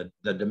applies here.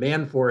 The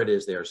demand for it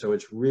is there. So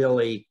it's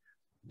really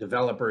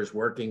developers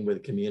working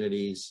with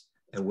communities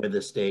and with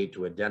the state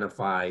to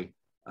identify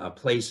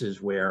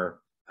places where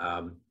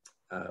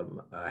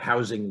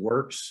housing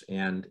works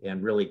and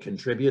really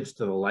contributes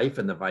to the life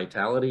and the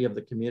vitality of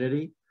the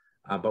community.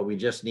 But we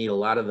just need a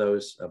lot of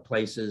those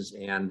places,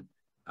 and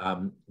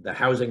the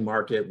housing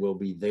market will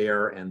be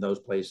there, and those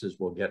places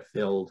will get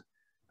filled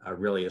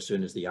really as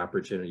soon as the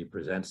opportunity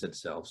presents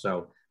itself.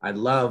 So I'd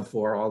love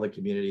for all the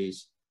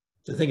communities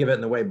to think of it in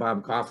the way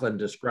Bob Coughlin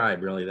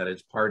described, really, that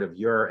it's part of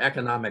your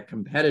economic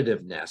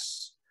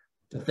competitiveness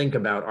to think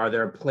about, are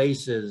there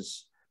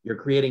places you're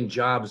creating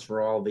jobs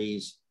for all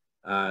these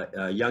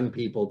young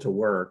people to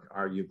work?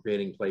 Are you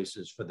creating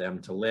places for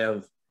them to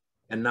live,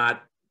 and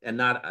not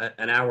an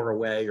hour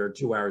away or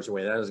 2 hours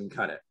away? That doesn't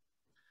cut it.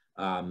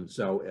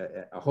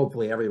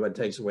 Hopefully everyone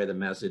takes away the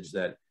message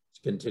that it's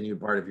a continued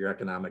part of your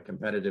economic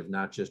competitive,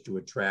 not just to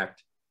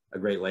attract a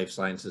great life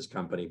sciences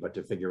company, but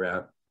to figure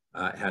out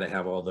how to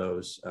have all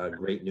those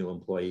great new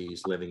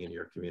employees living in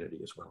your community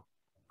as well.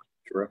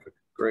 Terrific.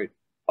 Great.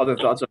 Other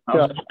thoughts on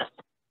housing?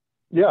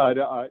 Yeah,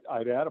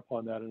 I'd add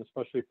upon that, and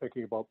especially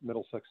thinking about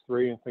Middlesex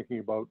 3 and thinking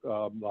about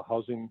the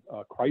housing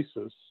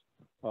crisis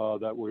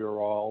that we are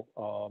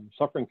all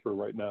suffering through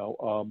right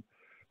now.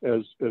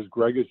 As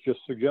Greg has just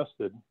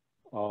suggested,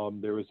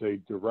 there is a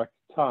direct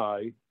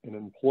tie in an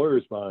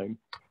employer's mind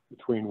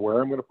between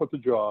where I'm going to put the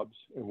jobs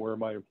and where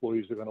my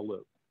employees are going to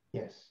live.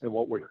 Yes. And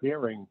what we're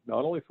hearing,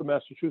 not only from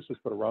Massachusetts,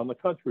 but around the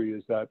country,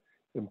 is that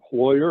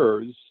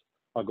employers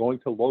are going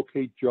to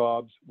locate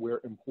jobs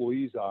where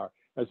employees are,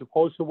 as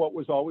opposed to what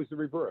was always the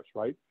reverse,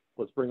 right?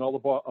 Let's bring all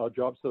the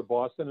jobs to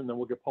Boston, and then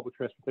we'll get public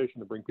transportation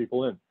to bring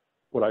people in.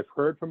 What I've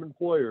heard from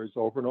employers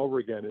over and over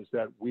again is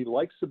that we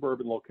like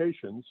suburban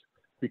locations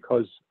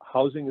because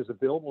housing is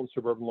available in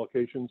suburban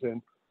locations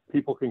and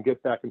people can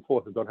get back and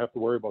forth and don't have to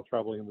worry about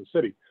traveling in the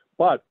city.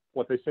 But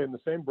what they say in the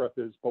same breath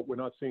is, but we're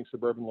not seeing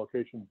suburban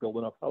locations build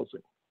enough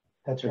housing.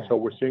 That's right. And so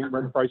we're seeing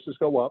rent prices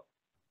go up.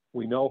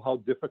 We know how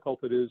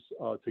difficult it is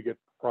to get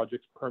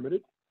projects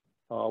permitted.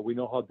 We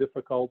know how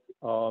difficult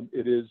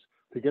it is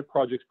to get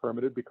projects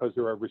permitted because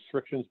there are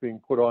restrictions being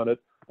put on it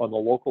on the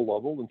local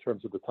level in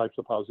terms of the types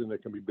of housing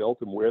that can be built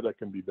and where that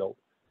can be built.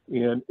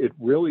 And it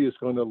really is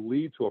going to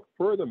lead to a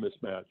further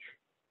mismatch,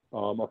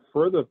 a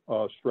further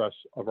stress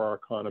of our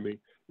economy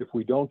if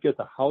we don't get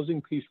the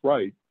housing piece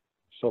right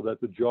so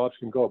that the jobs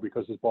can go.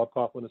 Because as Bob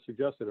Coughlin has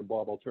suggested, and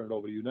Bob, I'll turn it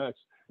over to you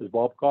next, as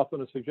Bob Coughlin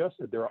has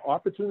suggested, there are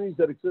opportunities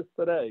that exist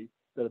today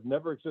that have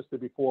never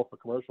existed before for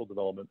commercial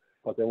development,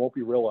 but they won't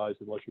be realized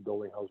unless you're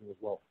building housing as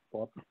well.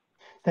 Bob?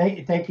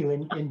 Thank you.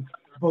 And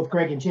both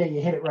Greg and Jay,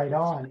 you hit it right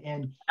on.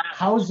 And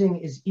housing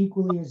is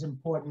equally as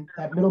important.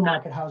 That middle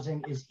market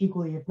housing is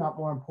equally, if not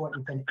more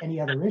important than any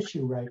other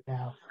issue right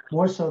now,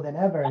 more so than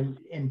ever. And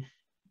in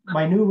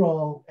my new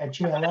role at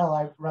JLL,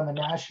 I run the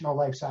national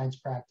life science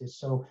practice.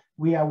 So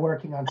we are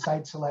working on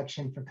site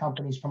selection for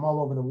companies from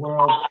all over the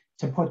world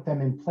to put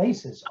them in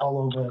places all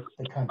over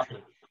the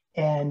country.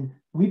 And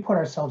we put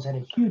ourselves at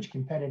a huge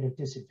competitive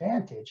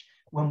disadvantage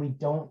when we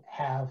don't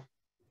have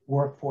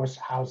workforce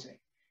housing.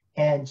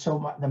 And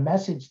so the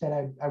message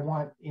that I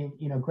want,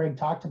 Greg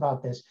talked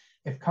about this,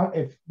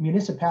 if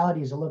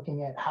municipalities are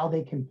looking at how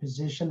they can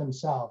position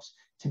themselves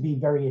to be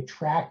very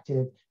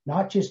attractive,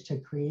 not just to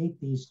create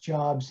these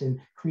jobs and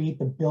create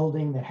the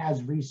building that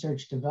has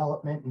research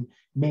development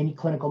and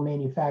clinical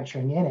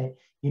manufacturing in it,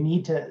 you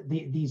need to,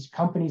 these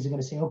companies are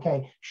going to say,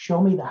 okay,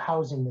 show me the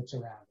housing that's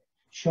around it.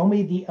 Show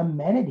me the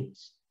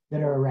amenities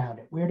that are around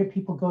it. Where do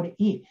people go to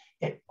eat?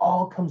 It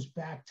all comes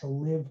back to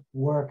live,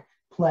 work,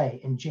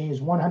 play. And Jay is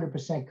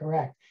 100%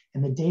 correct.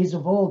 In the days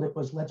of old, it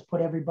was let's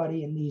put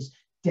everybody in these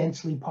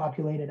densely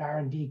populated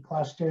R&D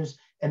clusters,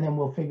 and then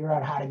we'll figure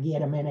out how to get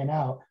them in and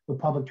out with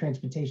public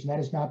transportation. That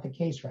is not the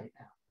case right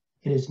now.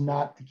 It is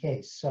not the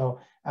case. So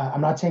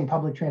I'm not saying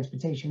public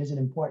transportation isn't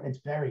important.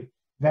 It's very,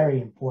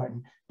 very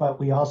important. But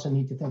we also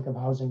need to think of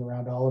housing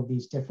around all of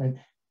these different,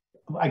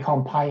 I call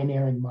them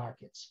pioneering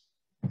markets.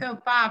 So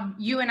Bob,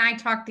 you and I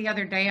talked the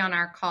other day on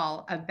our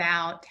call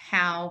about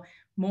how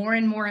more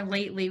and more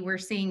lately we're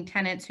seeing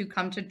tenants who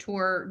come to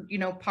tour,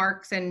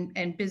 parks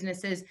and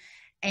businesses,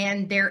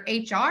 and their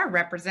HR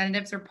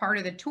representatives are part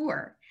of the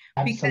tour.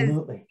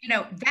 Absolutely.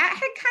 Because, that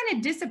had kind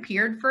of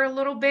disappeared for a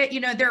little bit.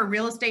 There are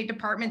real estate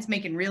departments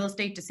making real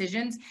estate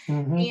decisions,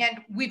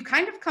 and we've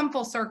kind of come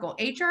full circle.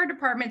 HR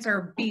departments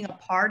are being a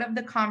part of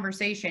the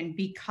conversation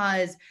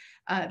because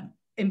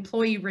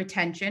employee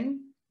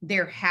retention,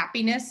 their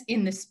happiness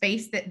in the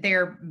space that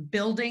they're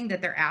building,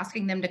 that they're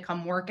asking them to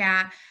come work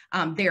at.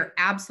 They're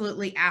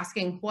absolutely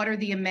asking, what are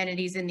the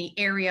amenities in the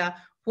area?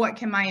 What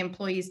can my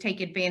employees take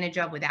advantage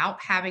of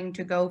without having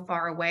to go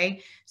far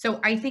away?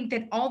 So I think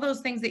that all those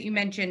things that you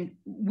mentioned,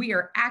 we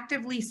are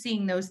actively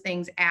seeing those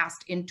things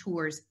asked in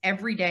tours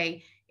every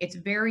day. It's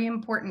very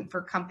important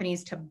for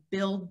companies to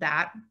build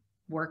that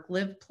work,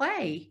 live,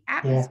 play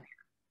atmosphere.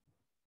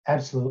 Yeah,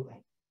 absolutely.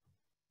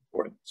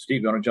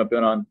 Steve, you want to jump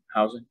in on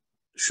housing?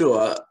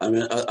 Sure. I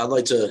mean, I'd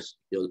like to,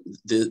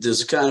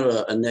 there's kind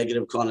of a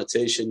negative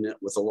connotation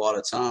with a lot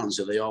of towns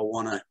that they all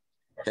want to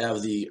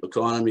have the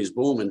economies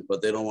booming,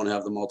 but they don't want to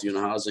have the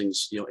multi-unit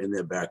housings, in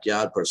their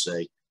backyard per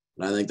se.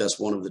 And I think that's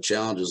one of the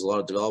challenges. A lot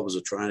of developers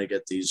are trying to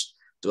get these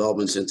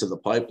developments into the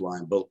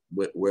pipeline, but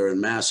where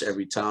in Mass,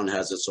 every town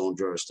has its own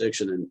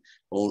jurisdiction and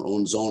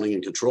own zoning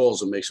and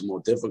controls, it makes it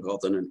more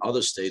difficult than in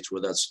other states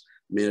where that's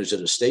managed at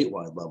a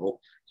statewide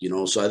level.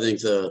 So I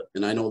think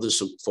and I know there's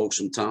some folks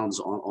from towns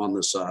on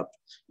this,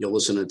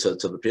 listening to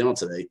the panel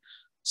today.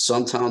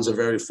 Some towns are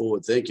very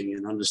forward thinking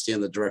and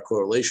understand the direct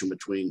correlation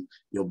between,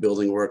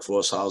 building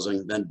workforce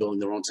housing, then building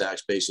their own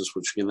tax bases,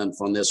 which can then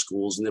fund their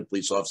schools and their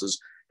police officers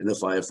and their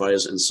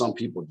firefighters. And some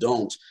people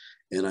don't.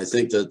 And I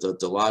think that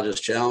the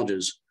largest challenge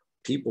is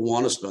people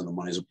want to spend the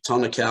money. There's a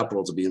ton of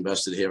capital to be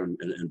invested here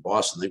in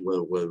Boston. I think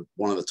we're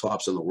one of the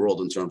tops in the world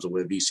in terms of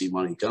where VC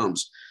money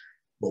comes.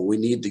 but we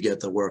need to get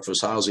the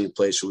workforce housing in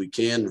place so we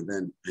can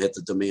then hit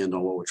the demand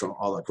on what we're trying,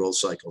 all the growth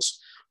cycles.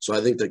 So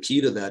I think the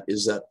key to that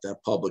is that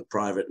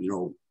public-private,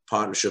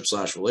 partnership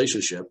 /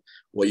 relationship.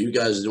 What you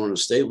guys are doing at the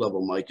state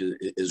level, Mike,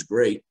 is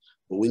great,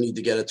 but we need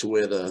to get it to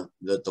where the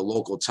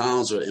local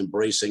towns are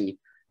embracing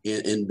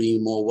and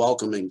being more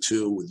welcoming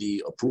to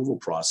the approval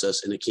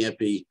process. And it can't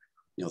be,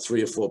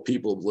 3 or 4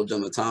 people who've lived in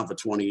the town for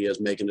 20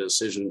 years making a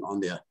decision on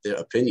their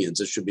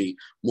opinions. It should be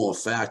more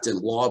fact and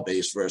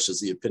law-based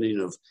versus the opinion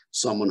of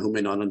someone who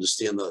may not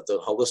understand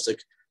the holistic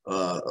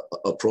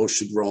approach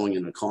to growing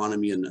an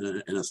economy and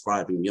a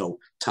thriving,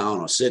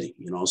 town or city,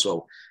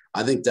 So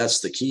I think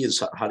that's the key,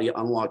 is how do you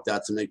unlock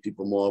that to make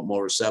people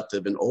more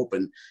receptive and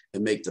open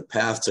and make the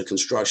path to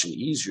construction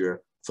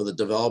easier for the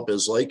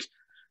developers like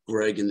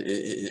Greg and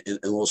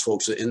those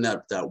folks in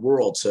that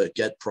world to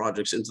get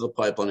projects into the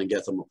pipeline and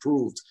get them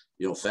approved,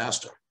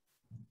 faster.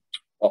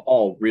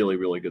 All really,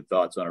 really good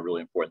thoughts on a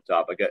really important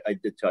topic. I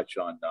did touch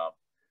on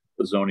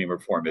the zoning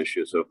reform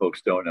issue. So if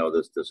folks don't know,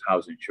 this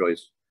housing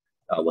choice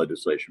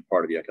legislation,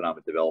 part of the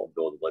economic development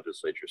bill the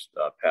legislature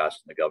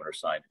passed and the governor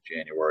signed in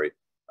January,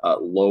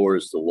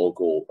 lowers the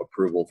local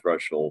approval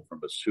threshold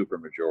from a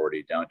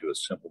supermajority down to a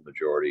simple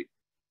majority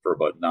for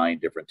about 9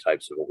 different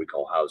types of what we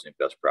call housing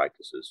best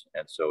practices.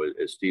 And so,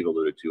 as Steve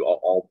alluded to,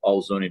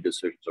 all zoning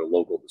decisions are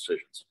local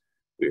decisions.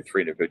 We have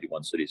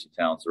 351 cities and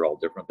towns. They're all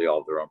different. They all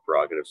have their own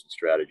prerogatives and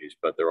strategies,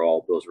 but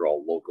those are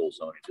all local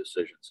zoning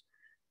decisions.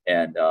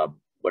 And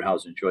what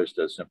Housing Choice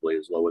does simply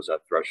is lowers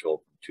that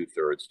threshold from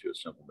 2/3 to a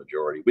simple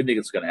majority. We think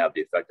it's going to have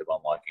the effect of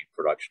unlocking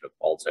production of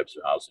all types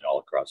of housing all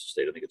across the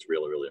state. I think it's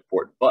really, really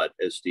important. But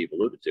as Steve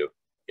alluded to,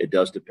 it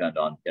does depend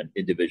on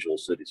individual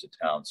cities and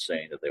towns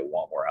saying that they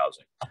want more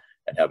housing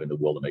and having the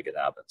will to make it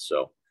happen.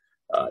 So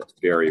it's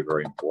very,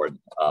 very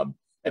important.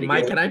 And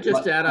Mike, can I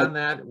just add on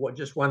that?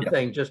 Just one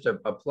thing, just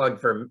a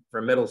plug for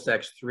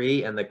Middlesex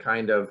 3 and the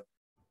kind of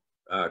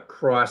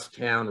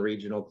cross-town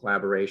regional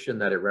collaboration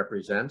that it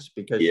represents,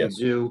 because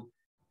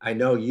I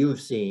know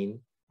you've seen,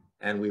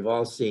 and we've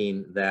all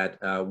seen, that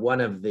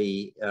one of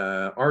the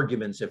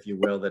arguments, if you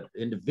will, that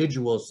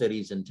individual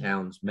cities and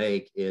towns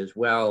make is,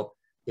 well,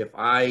 if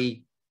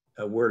I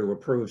were to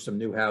approve some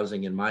new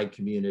housing in my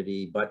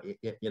community, but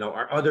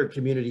are other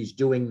communities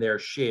doing their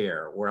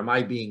share, or am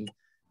I doing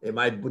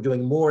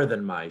more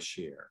than my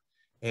share?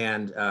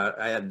 And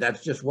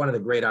that's just one of the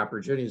great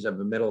opportunities of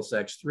the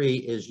Middlesex 3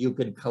 is you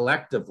can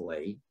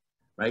collectively,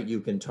 right?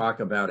 You can talk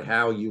about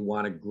how you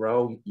want to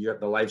grow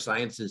the life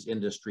sciences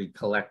industry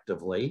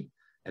collectively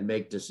and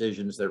make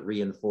decisions that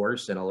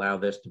reinforce and allow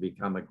this to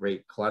become a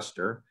great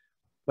cluster.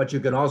 But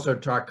you can also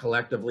talk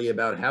collectively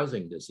about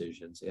housing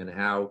decisions and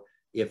how,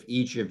 if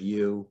each of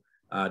you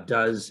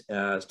does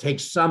take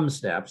some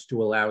steps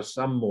to allow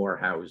some more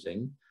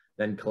housing,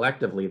 then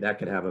collectively that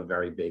could have a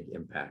very big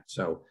impact.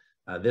 So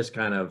this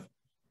kind of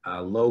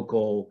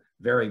local,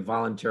 very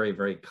voluntary,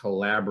 very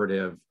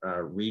collaborative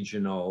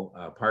regional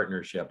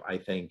partnership, I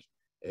think,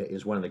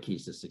 is one of the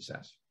keys to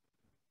success.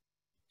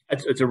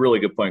 It's a really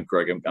good point,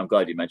 Greg. I'm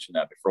glad you mentioned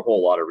that. But for a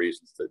whole lot of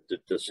reasons, the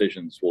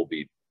decisions will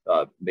be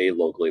made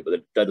locally, but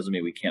that doesn't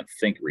mean we can't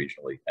think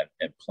regionally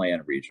and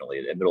plan regionally.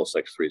 And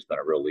Middlesex 3 has been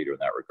a real leader in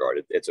that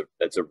regard.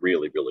 It's a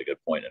really, really good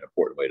point and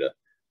important way to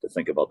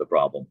think about the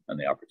problem and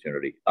the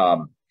opportunity.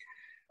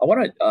 I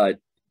want to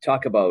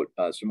talk about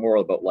some more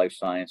about life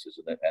sciences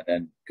and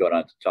then go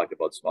on to talk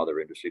about some other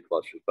industry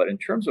clusters. But in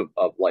terms of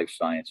life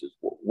sciences,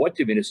 what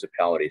do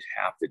municipalities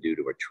have to do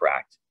to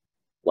attract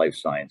life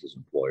sciences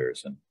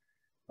employers? And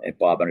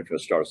Bob, I don't know if you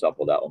want to start us off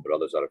with that one, but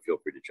others ought to feel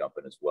free to jump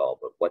in as well.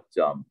 But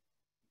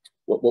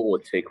what will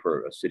it take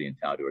for a city and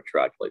town to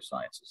attract life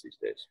sciences these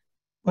days?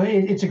 Well,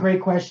 it's a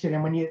great question.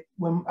 And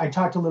when I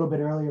talked a little bit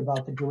earlier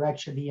about the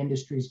direction the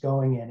industry is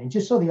going in, and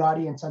just so the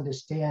audience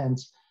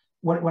understands,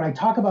 when I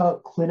talk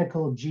about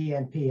clinical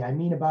GMP, I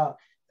mean about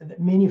the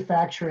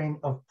manufacturing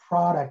of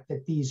product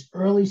that these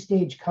early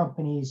stage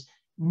companies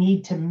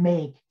need to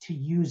make to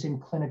use in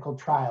clinical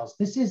trials.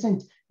 This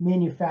isn't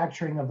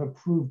manufacturing of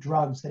approved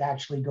drugs that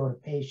actually go to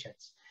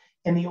patients.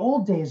 In the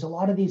old days, a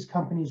lot of these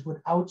companies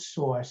would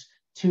outsource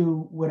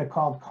to what are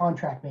called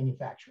contract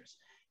manufacturers.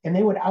 And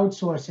they would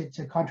outsource it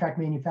to contract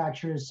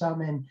manufacturers,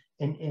 some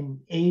in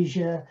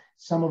Asia,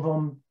 some of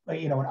them,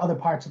 in other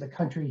parts of the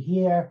country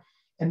here.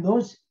 And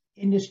those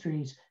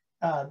industries,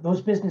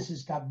 those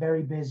businesses got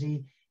very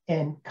busy,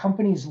 and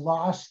companies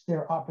lost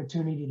their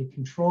opportunity to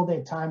control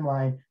their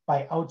timeline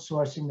by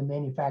outsourcing the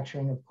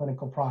manufacturing of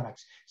clinical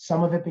products.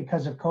 Some of it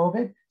because of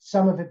COVID,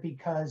 some of it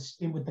because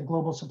with the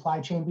global supply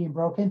chain being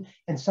broken,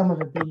 and some of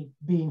it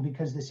being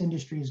because this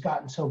industry has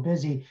gotten so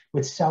busy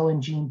with cell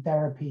and gene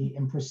therapy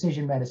and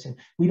precision medicine.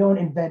 We don't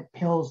invent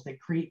pills that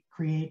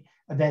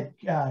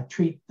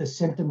treat the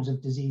symptoms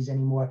of disease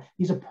anymore.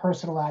 These are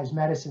personalized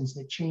medicines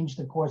that change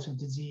the course of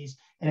disease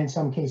and in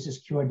some cases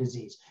cure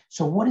disease.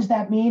 So what does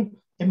that mean?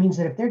 It means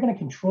that if they're going to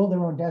control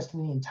their own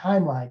destiny and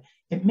timeline,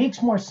 it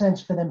makes more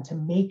sense for them to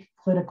make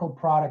clinical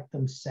product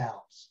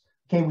themselves.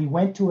 Okay, we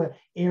went to an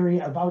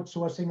area of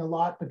outsourcing a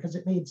lot because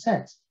it made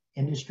sense.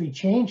 industry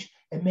changed.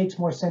 It makes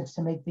more sense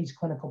to make these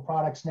clinical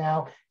products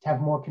now, to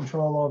have more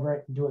control over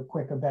it and do it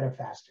quicker, better,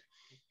 faster.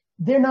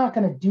 They're not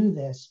going to do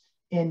this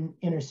in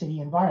inner city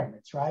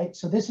environments, right?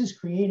 So this is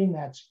creating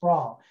that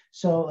sprawl.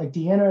 So like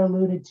Deanna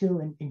alluded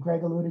to and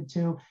Greg alluded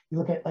to, you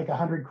look at like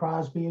 100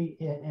 Crosby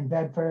in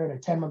Bedford or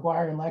 10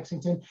 McGuire in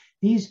Lexington,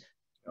 these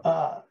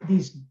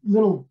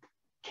little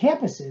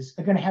campuses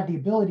are going to have the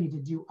ability to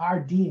do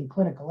RD and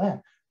clinical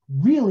M.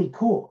 Really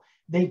cool.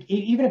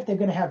 Even if they're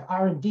going to have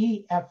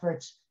R&D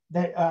efforts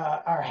that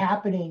are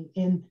happening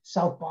in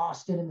South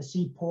Boston in the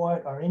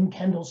Seaport or in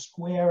Kendall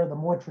Square or the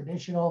more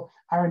traditional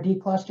R&D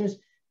clusters,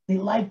 they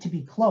like to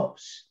be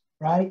close,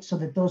 right? So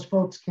that those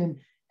folks can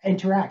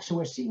interact. So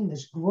we're seeing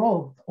this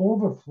growth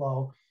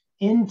overflow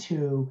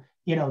into,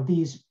 you know,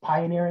 these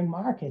pioneering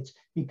markets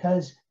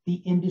because the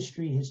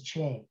industry has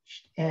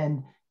changed.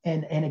 And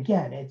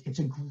again, it's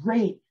a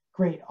great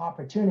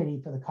opportunity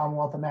for the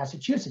Commonwealth of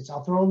Massachusetts.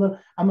 I'll throw a little,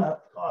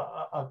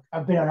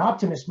 I've been an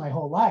optimist my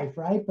whole life,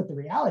 right? But the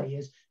reality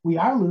is we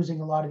are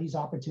losing a lot of these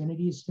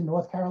opportunities to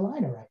North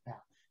Carolina right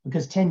now,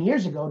 because 10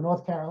 years ago,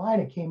 North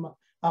Carolina came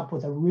up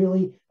with a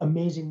really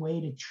amazing way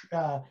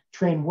to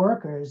train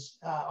workers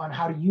on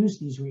how to use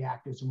these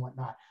reactors and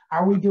whatnot.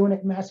 Are we doing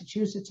it in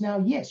Massachusetts now?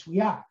 Yes,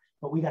 we are,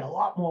 but we got a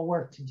lot more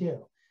work to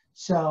do.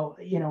 So,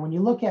 you know, when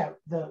you look at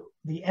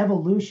the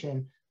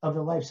evolution of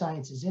the life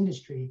sciences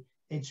industry,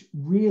 it's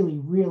really,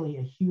 really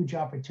a huge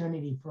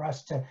opportunity for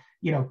us to,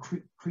 you know,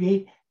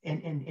 create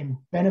and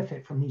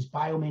benefit from these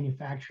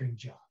biomanufacturing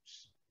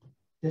jobs.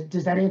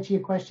 Does that answer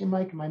your question,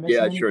 Mike? Am I missing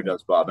anything? It sure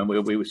does, Bob. And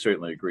we would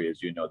certainly agree,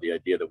 as you know, the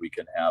idea that we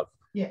can have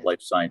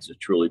life sciences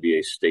truly be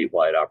a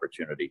statewide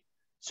opportunity.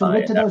 So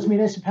what do those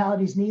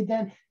municipalities need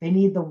then? They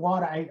need the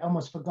water. I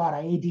almost forgot. I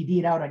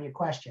ADD'd out on your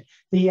question.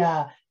 They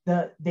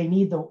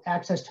need the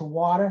access to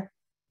water,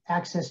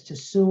 access to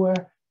sewer,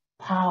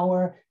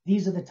 power.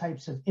 These are the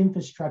types of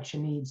infrastructure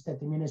needs that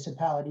the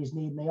municipalities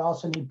need. And they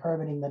also need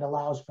permitting that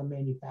allows for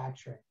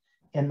manufacturing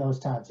in those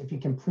towns. If you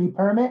can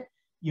pre-permit,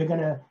 you're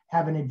going to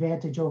have an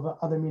advantage over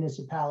other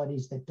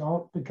municipalities that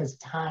don't, because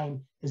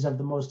time is of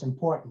the most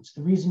importance.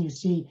 The reason you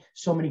see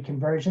so many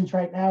conversions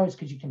right now is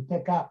because you can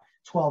pick up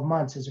 12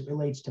 months as it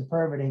relates to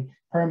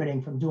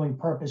permitting from doing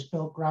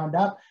purpose-built ground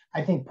up.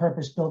 I think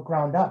purpose-built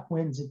ground up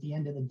wins at the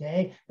end of the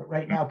day, but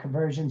right now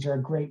conversions are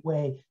a great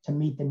way to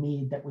meet the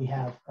need that we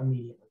have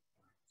immediately.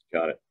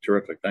 Got it.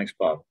 Terrific. Thanks,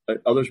 Bob.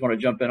 Others want to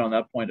jump in on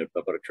that point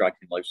about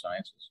attracting life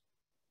sciences?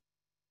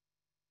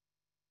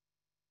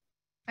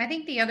 I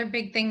think the other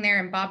big thing there,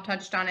 and Bob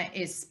touched on it,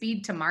 is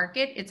speed to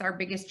market. It's our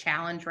biggest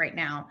challenge right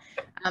now.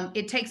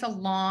 It takes a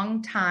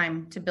long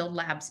time to build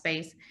lab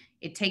space.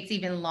 It takes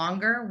even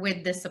longer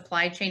with the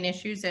supply chain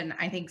issues. And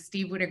I think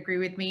Steve would agree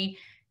with me.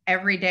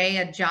 Every day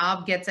a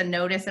job gets a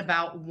notice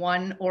about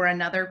one or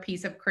another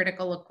piece of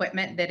critical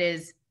equipment that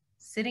is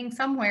sitting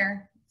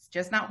somewhere. It's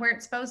just not where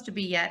it's supposed to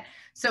be yet.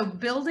 So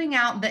building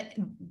out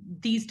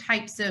these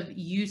types of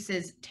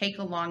uses take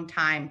a long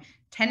time.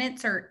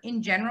 Tenants are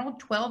in general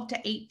 12 to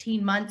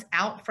 18 months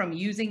out from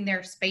using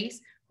their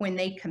space when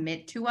they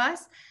commit to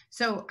us.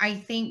 So I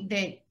think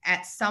that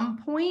at some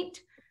point,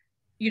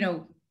 you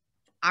know,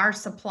 our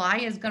supply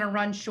is going to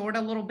run short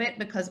a little bit,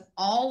 because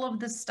all of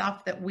the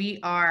stuff that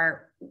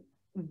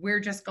we're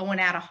just going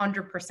at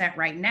 100%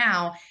 right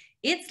now,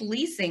 it's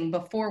leasing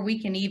before we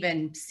can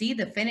even see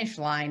the finish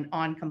line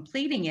on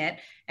completing it.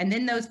 And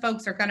then those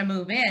folks are going to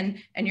move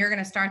in and you're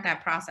going to start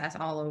that process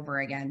all over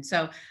again.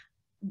 So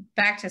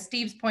back to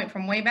Steve's point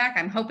from way back,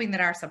 I'm hoping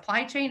that our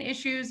supply chain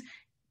issues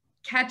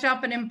catch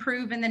up and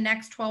improve in the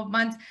next 12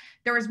 months.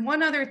 There was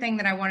one other thing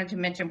that I wanted to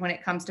mention when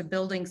it comes to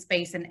building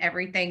space and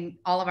everything,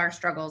 all of our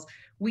struggles.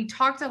 We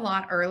talked a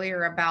lot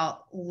earlier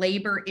about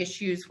labor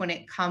issues when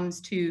it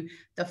comes to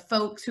the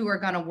folks who are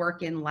going to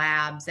work in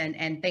labs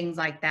and things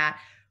like that.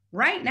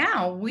 Right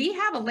now, we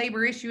have a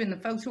labor issue in the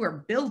folks who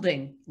are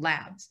building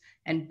labs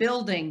and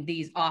building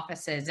these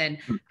offices. And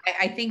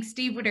I think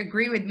Steve would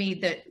agree with me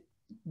that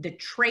the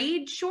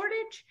trade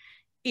shortage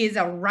is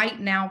a right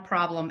now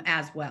problem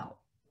as well.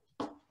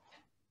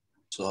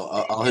 So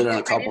I'll hit on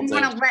a couple things.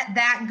 I didn't want to let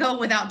that go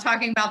without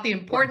talking about the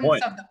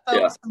importance of the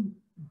folks who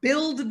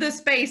build the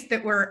space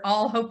that we're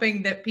all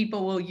hoping that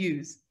people will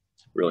use.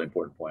 Really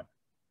important point.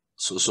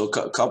 So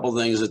a couple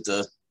things that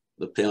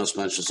the panelists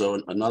mentioned. So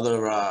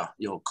another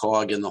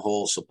cog in the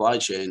whole supply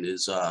chain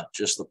is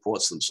just the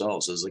ports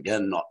themselves. There's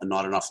again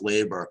not enough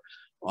labor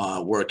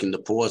working the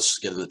ports,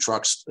 getting the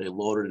trucks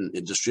loaded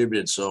and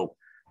distributed. So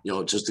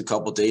just a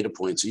couple data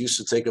points. It used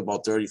to take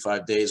about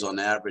 35 days on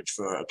average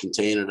for a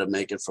container to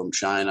make it from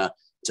China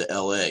to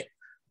LA.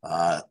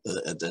 At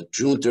the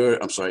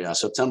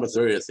September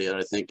 30th, they had,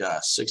 I think,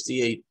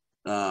 68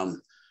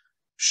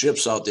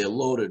 ships out there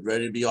loaded,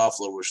 ready to be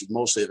offloaded, which is the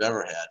most they've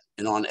ever had.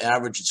 And on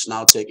average, it's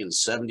now taking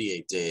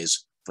 78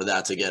 days for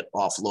that to get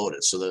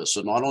offloaded.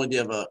 So not only do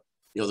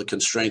you have the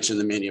constraints in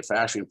the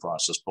manufacturing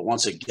process, but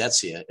once it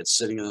gets here, it's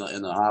sitting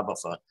in the harbor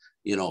for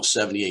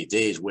 78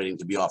 days waiting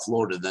to be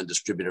offloaded and then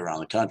distributed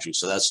around the country.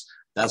 So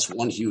that's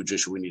one huge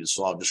issue we need to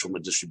solve just from a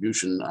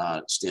distribution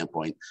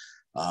standpoint.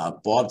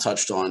 Bob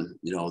touched on,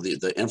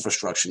 the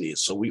infrastructure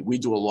needs. So we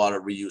do a lot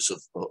of reuse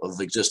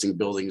of existing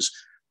buildings,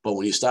 but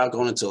when you start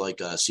going into like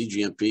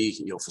CGMP,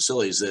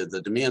 facilities,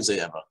 the demands, they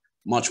have a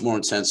much more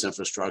intense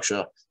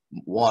infrastructure,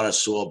 water,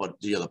 sewer, but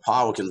the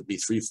power can be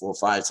 3, 4,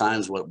 5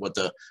 times what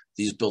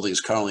these buildings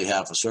currently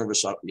have for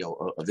service,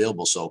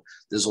 available. So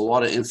there's a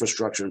lot of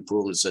infrastructure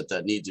improvements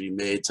that need to be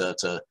made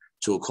to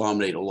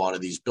accommodate a lot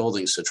of these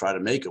buildings to try to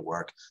make it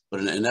work.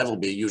 But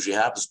inevitably, it usually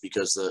happens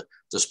because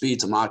the speed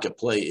to market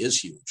play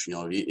is huge.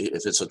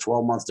 If it's a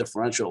 12-month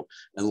differential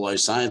in the life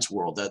science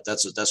world,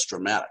 that's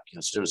dramatic.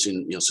 It's never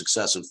seen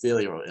success and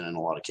failure in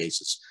a lot of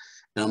cases.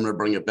 And I'm going to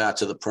bring it back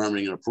to the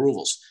permitting and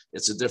approvals.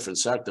 It's a different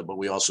sector, but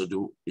we also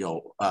do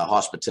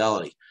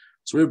hospitality.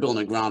 So we were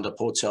building a ground-up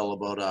hotel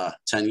about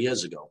 10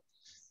 years ago,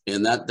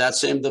 and that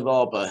same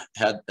developer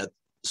had at the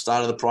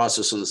start of the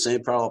process in the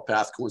same parallel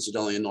path,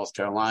 coincidentally in North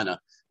Carolina,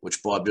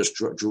 which Bob just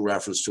drew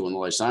reference to in the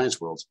life science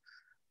world.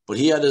 But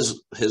he had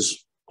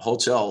his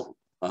hotel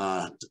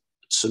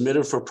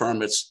submitted for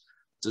permits,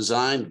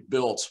 designed,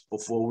 built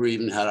before we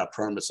even had our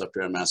permits up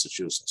here in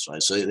Massachusetts,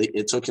 right? So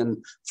it took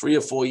him 3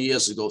 or 4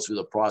 years to go through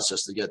the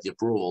process to get the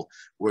approval.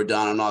 We're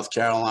down in North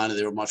Carolina,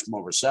 they were much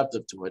more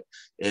receptive to it.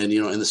 And,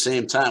 in the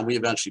same time, we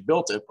eventually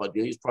built it, but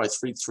he's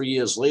probably three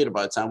years later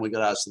by the time we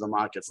got out to the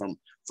market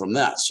from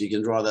that. So you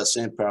can draw that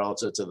same parallel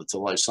to the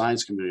life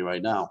science community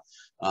right now.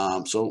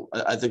 So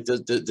I think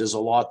that there's a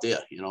lot there,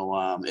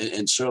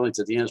 and certainly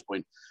to Deanna's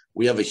point,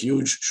 we have a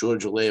huge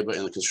shortage of labor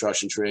in the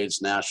construction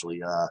trades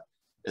nationally.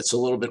 It's a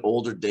little bit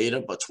older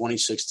data, but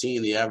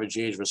 2016, the average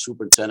age of a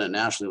superintendent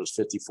nationally was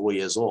 54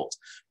 years old.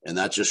 And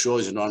that just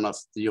shows you not enough,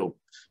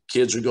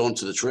 kids are going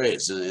to the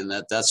trades. And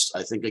that's,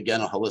 I think,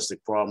 again, a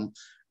holistic problem.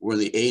 Where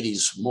in the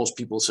 80s, most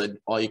people said,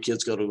 all your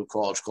kids go to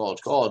college,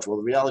 college, college. Well,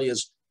 the reality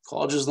is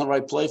college isn't the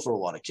right play for a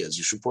lot of kids.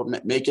 You should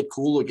make it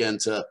cool again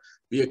to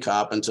be a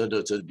carpenter,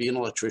 to be an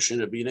electrician,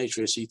 to be an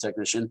HVAC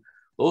technician.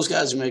 Those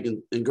guys are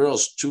making, and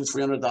girls,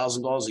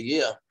 $200,000-$300,000 a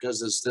year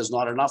because there's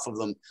not enough of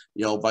them.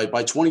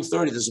 By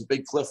 2030, there's a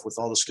big cliff with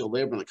all the skilled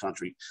labor in the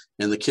country.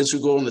 And the kids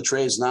who go in the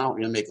trades now are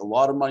going to make a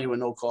lot of money with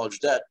no college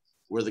debt,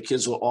 where the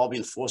kids are all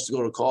being forced to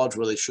go to college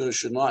where they should or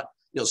should not.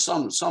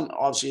 Some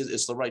obviously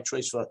it's the right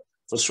choice for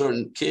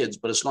certain kids,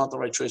 but it's not the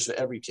right choice for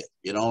every kid,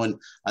 and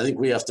I think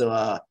we have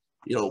to,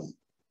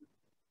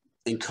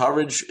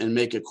 encourage and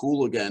make it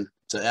cool again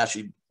to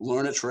actually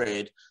learn a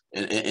trade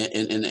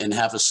and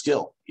have a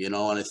skill, and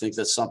I think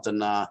that's something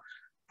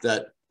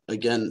that,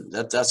 again,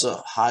 that's a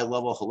high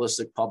level,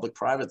 holistic,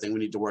 public-private thing we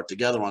need to work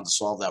together on to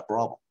solve that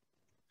problem.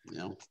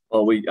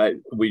 Well,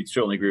 we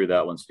certainly agree with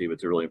that one, Steve.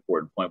 It's a really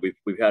important point.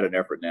 We've had an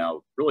effort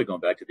now, really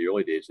going back to the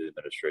early days of the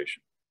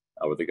administration,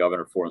 with the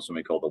governor formed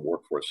something called the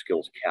Workforce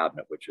Skills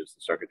Cabinet, which is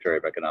the Secretary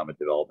of Economic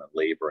Development,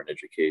 Labor, and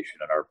Education.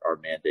 And our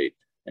mandate,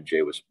 and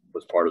Jay was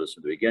part of this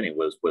in the beginning,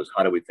 was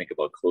how do we think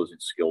about closing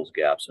skills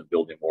gaps and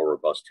building more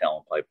robust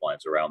talent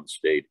pipelines around the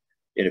state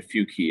in a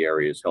few key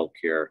areas: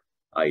 healthcare,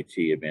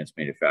 IT, advanced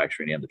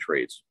manufacturing, and the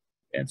trades.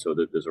 And so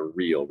there's a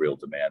real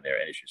demand there.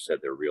 And as you said,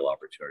 there are real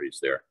opportunities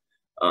there.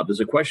 There's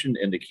a question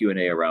in the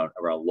Q&A around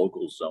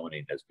local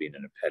zoning as being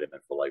an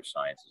impediment for life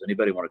sciences.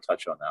 Anybody want to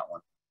touch on that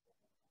one?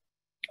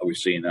 Are we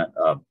seeing that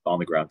on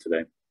the ground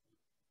today?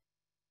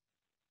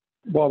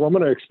 Bob, I'm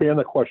going to expand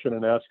the question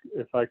and ask,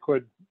 if I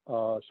could,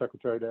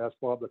 Secretary, to ask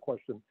Bob the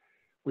question.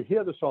 We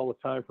hear this all the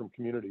time from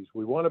communities.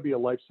 We want to be a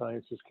life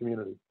sciences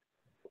community.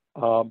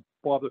 Bob,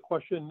 the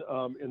question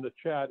in the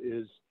chat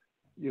is,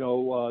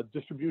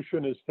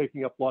 distribution is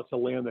taking up lots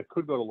of land that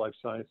could go to life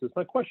sciences.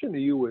 My question to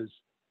you is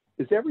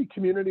every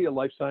community a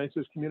life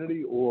sciences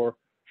community, or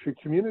should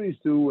communities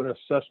do an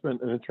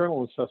assessment, an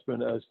internal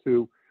assessment as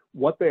to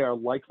what they are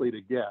likely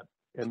to get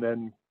and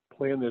then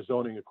plan their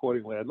zoning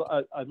accordingly?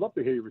 I'd love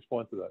to hear you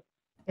respond to that.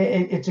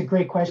 It's a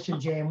great question,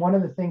 Jay. And one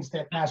of the things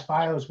that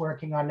MassBio is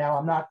working on now,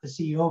 I'm not the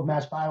CEO of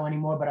MassBio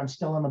anymore, but I'm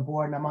still on the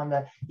board and I'm on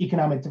the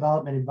Economic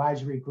Development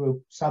Advisory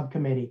Group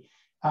subcommittee.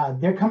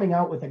 They're coming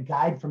out with a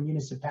guide for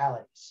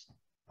municipalities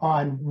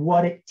on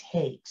what it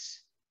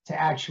takes to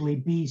actually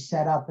be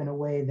set up in a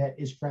way that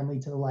is friendly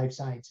to the life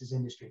sciences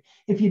industry.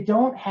 If you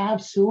don't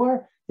have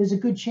sewer, there's a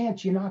good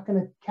chance you're not going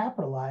to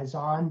capitalize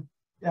on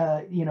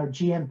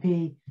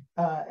GMP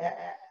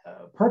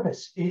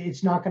purpose.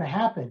 It's not going to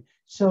happen.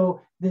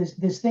 So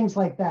there's things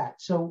like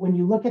that. So when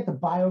you look at the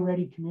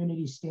bio-ready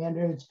community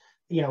standards,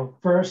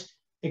 first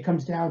it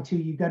comes down to,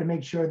 you've got to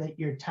make sure that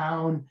your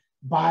town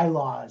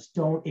bylaws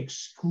don't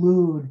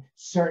exclude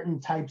certain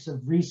types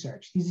of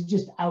research. These are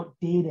just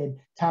outdated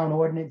town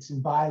ordinance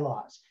and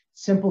bylaws.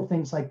 Simple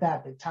things like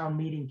that town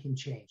meeting can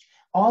change,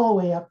 all the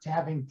way up to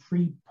having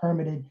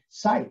pre-permitted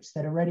sites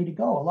that are ready to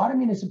go. A lot of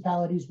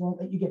municipalities won't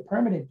let you get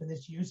permitted for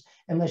this use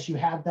unless you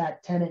have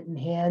that tenant in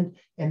hand,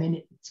 and then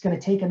it's going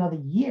to take another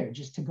year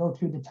just to go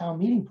through the town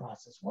meeting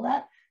process. Well,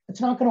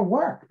 that's not going to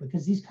work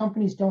because these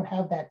companies don't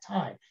have that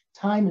time.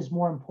 Time is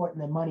more important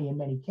than money in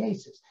many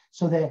cases.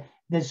 So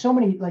there's so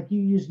many, like you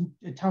use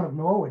the town of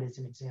Norwood as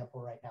an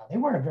example right now. They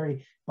weren't a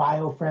very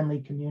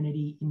bio-friendly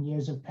community in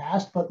years of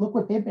past, but look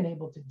what they've been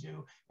able to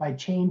do by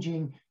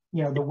changing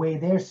the way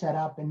they're set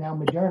up. And now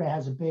Moderna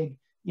has a big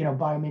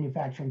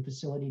biomanufacturing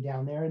facility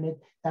down there. And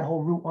that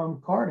whole Route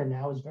 1 corridor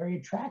now is very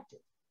attractive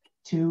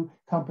to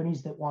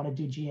companies that want to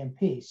do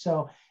GMP.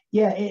 So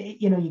yeah,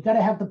 you got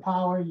to have the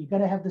power, you got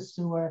to have the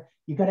sewer,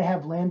 you got to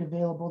have land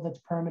available that's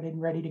permitted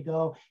and ready to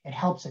go. It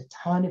helps a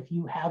ton if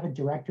you have a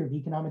director of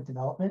economic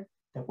development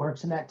that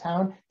works in that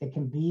town that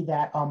can be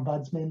that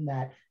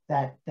ombudsman,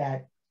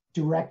 that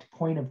direct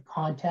point of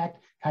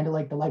contact, kind of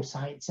like the Life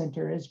Science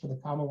Center is for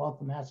the Commonwealth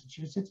of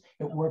Massachusetts.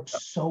 It works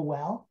so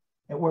well.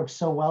 It works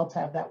so well to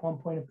have that one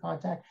point of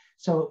contact.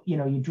 So,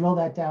 you drill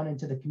that down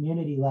into the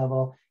community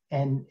level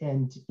and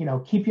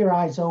keep your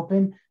eyes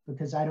open,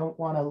 because I don't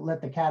want to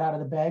let the cat out of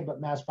the bag, but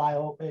Mass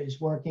Bio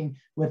is working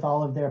with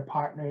all of their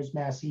partners,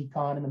 Mass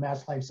Econ and the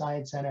Mass Life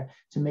Science Center,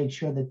 to make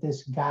sure that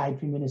this guide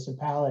for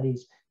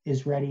municipalities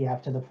is ready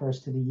after the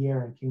first of the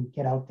year and can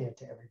get out there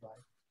to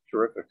everybody.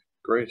 Terrific.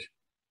 Great.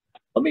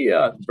 Let me,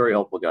 very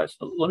helpful, guys.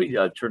 Let me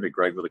turn to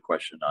Greg with a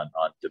question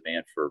on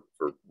demand for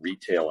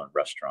retail and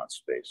restaurant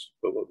space.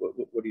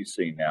 What are you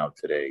seeing now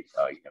today,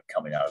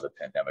 coming out of the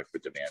pandemic, for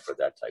demand for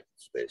that type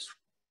of space?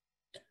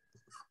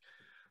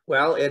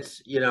 Well,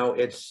 it's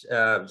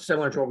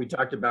similar to what we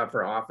talked about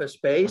for office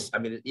space. I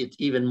mean, it's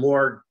even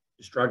more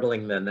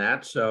struggling than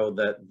that. So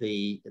that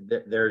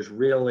there's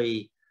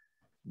really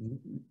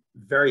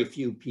very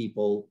few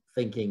people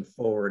thinking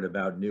forward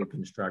about new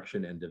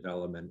construction and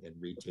development in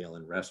retail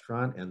and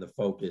restaurant. And the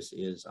focus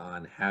is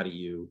on how do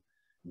you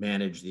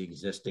manage the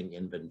existing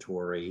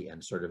inventory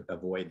and sort of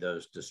avoid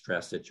those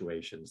distress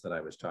situations that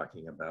I was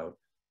talking about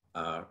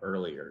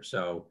earlier.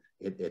 So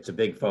it's a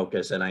big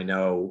focus. And I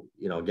know,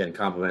 again,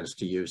 compliments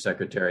to you,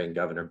 Secretary and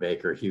Governor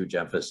Baker, huge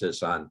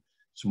emphasis on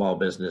small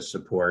business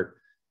support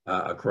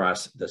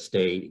across the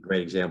state.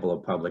 Great example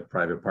of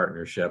public-private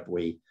partnership.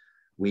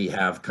 We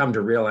have come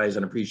to realize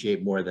and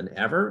appreciate more than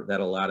ever that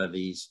a lot of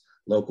these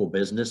local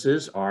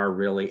businesses are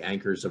really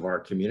anchors of our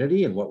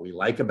community and what we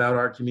like about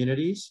our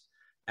communities,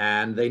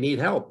 and they need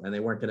help, and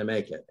they weren't going to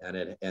make it.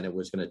 And it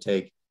was going to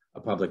take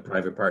a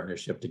public-private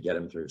partnership to get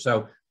them through.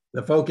 So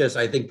the focus,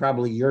 I think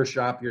probably your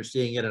shop, you're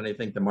seeing it, and I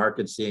think the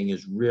market's seeing,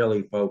 is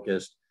really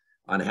focused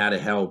on how to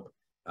help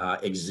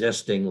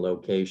existing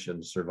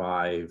locations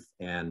survive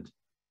and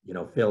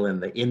fill in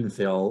the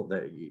infill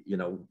that,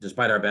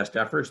 despite our best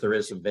efforts, there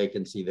is some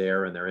vacancy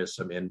there and there is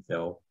some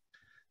infill.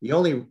 The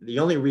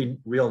only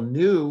real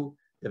new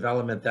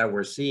development that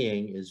we're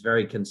seeing is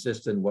very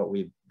consistent what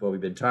we've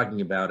been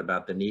talking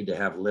about the need to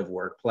have live,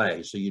 work,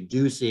 play. So you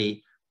do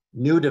see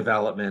new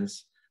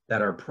developments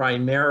that are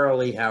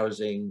primarily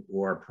housing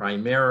or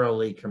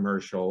primarily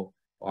commercial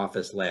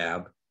office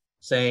lab,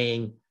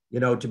 saying,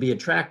 to be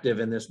attractive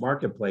in this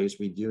marketplace,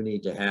 we do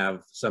need to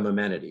have some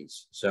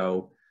amenities.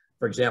 So,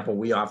 for example,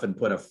 we often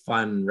put a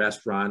fun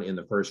restaurant in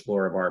the first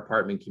floor of our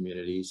apartment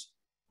communities.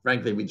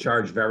 Frankly, we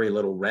charge very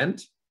little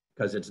rent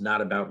because it's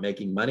not about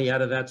making money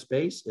out of that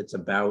space. It's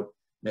about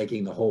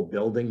making the whole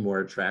building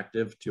more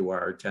attractive to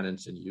our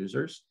tenants and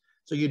users.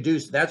 So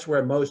that's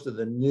where most of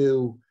the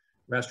new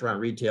restaurant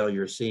retail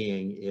you're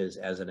seeing is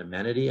as an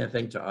amenity, I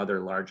think, to other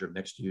larger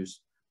mixed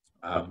use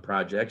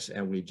projects.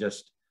 And we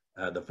just,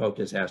 the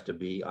focus has to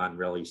be on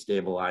really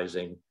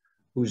stabilizing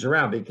who's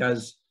around,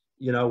 because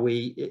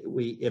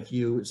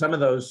some of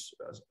those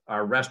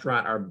our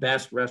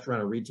best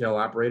restaurant or retail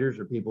operators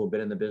are people who've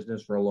been in the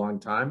business for a long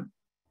time,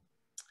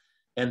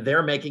 and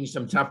they're making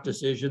some tough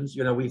decisions.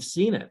 We've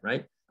seen it,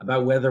 right,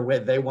 about whether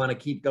they want to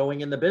keep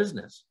going in the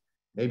business.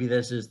 Maybe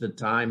this is the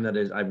time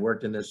I've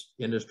worked in this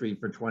industry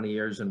for 20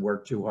 years and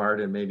worked too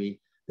hard, and maybe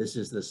this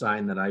is the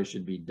sign that I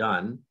should be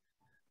done.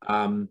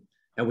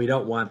 And we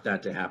don't want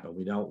that to happen.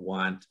 We don't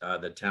want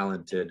the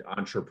talented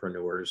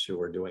entrepreneurs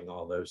who are doing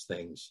all those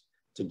things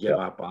to give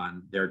up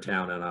on their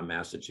town and on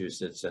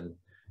Massachusetts.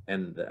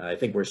 And I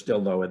think we're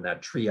still, though, in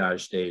that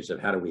triage stage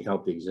of how do we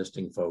help the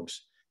existing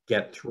folks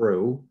get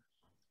through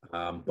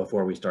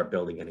before we start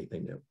building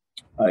anything new.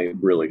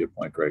 Really good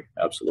point, Greg.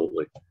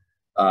 Absolutely.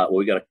 Well,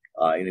 we got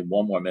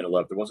one more minute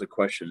left. There was a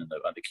question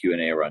on the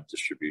Q&A around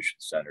distribution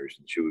centers,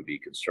 and should we be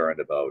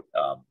concerned about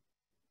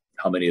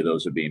how many of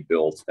those are being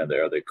built, and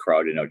are they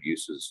crowding out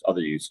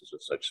other uses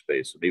of such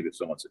space? So maybe if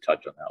someone wants to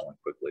touch on that one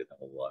quickly, then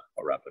we'll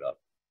wrap it up.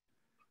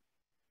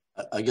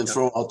 I can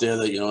throw out there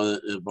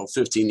that, about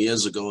 15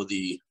 years ago,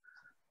 the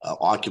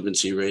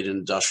occupancy rate in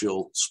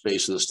industrial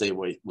space in the state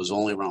was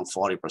only around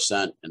 40%,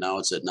 and now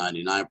it's at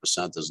 99%.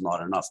 There's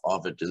not enough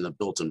of it in the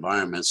built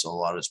environment, so a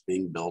lot of it's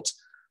being built.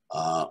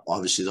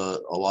 Obviously,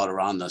 a lot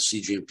around the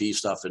CGMP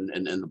stuff and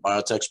the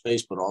biotech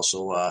space, but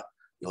also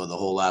the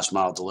whole last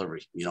mile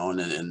delivery.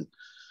 And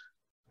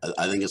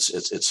I think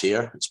it's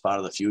here. It's part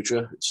of the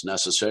future. It's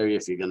necessary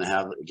if you're going to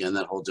have, again,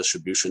 that whole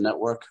distribution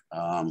network.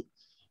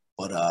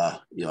 But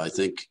I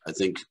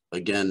think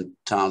again,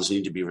 towns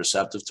need to be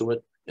receptive to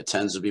it. It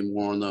tends to be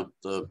more in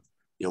the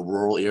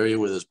rural area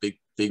where there's big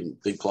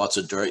plots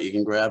of dirt you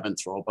can grab and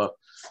throw up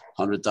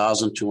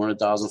 100,000,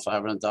 200,000,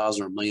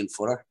 500,000, or $1 million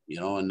footer.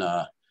 And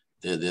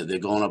they're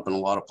going up in a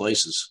lot of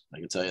places. I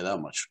can tell you that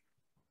much.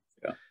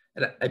 Yeah.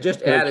 And I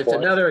just add, it's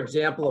another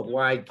example of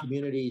why the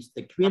communities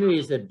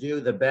that do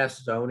the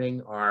best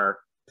zoning are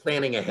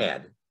planning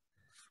ahead.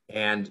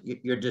 And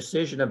your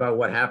decision about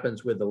what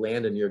happens with the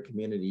land in your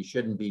community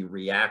shouldn't be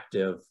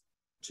reactive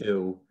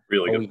to,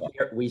 Really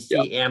we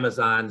see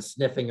Amazon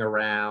sniffing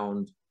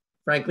around,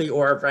 frankly,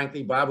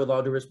 Bob, with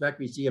all due respect,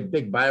 we see a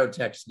big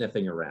biotech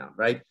sniffing around,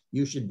 right?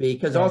 You should be,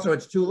 because also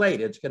it's too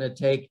late. It's going to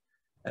take,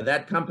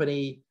 that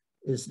company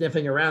is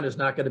sniffing around, is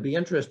not going to be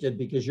interested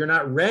because you're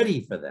not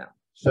ready for them.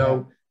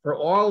 So for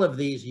all of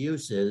these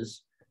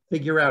uses,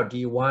 figure out, do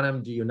you want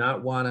them? Do you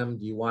not want them?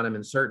 Do you want them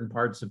in certain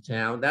parts of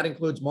town? That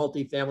includes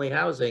multifamily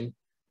housing.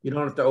 You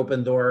don't have to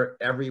open door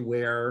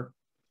everywhere.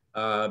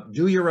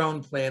 Do your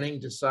own planning,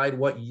 decide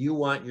what you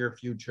want your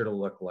future to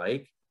look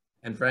like.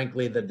 And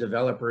frankly, the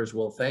developers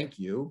will thank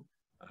you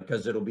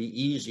because it'll be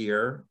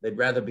easier. They'd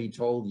rather be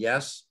told,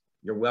 yes,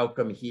 you're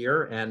welcome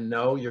here, and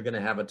no, you're going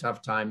to have a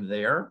tough time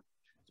there.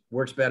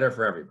 Works better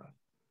for everybody.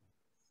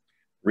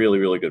 Really,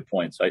 really good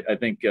points. I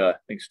think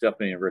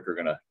Stephanie and Rick are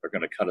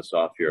gonna cut us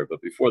off here.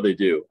 But before they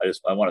do,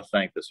 I want to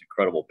thank this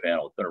incredible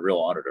panel. It's been a real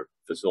honor to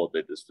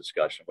facilitate this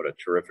discussion. What a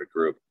terrific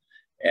group.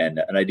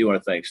 And I do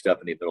want to thank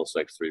Stephanie,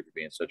 Middlesex 3 for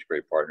being such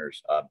great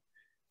partners.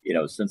 You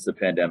know, since the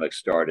pandemic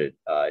started,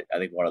 I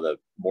think one of the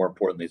more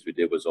important things we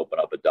did was open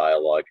up a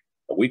dialogue,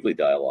 a weekly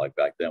dialogue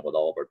back then with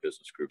all of our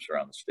business groups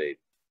around the state.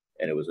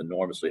 And it was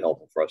enormously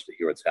helpful for us to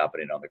hear what's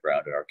happening on the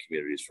ground in our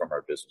communities from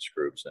our business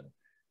groups.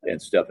 And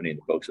Stephanie and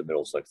the folks at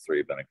Middlesex 3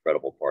 have been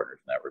incredible partners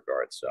in that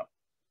regard. So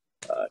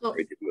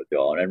great to be with you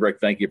all. And Rick,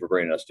 thank you for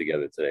bringing us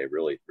together today.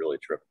 Really, really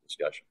terrific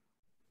discussion.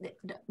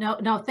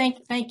 No,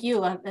 thank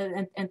you,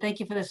 and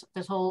thank you for this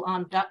whole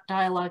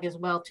dialogue as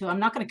well too. I'm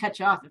not going to cut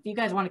you off. If you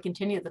guys want to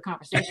continue the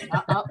conversation,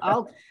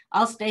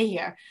 I'll stay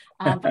here.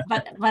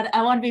 But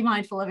I want to be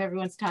mindful of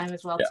everyone's time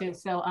as well too.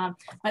 So,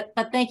 but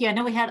thank you. I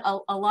know we had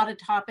a lot of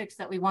topics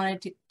that we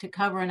wanted to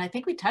cover, and I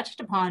think we touched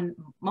upon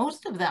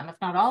most of them, if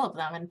not all of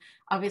them. And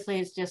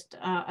obviously, it's just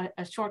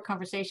a short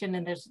conversation,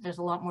 and there's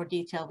a lot more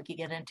detail we could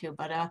get into.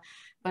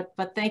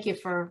 But thank you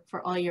for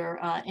all your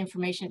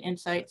information,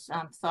 insights,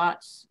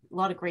 thoughts, a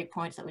lot of great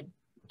points that we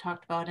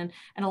talked about, and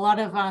a lot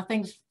of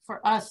things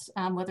for us,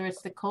 whether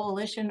it's the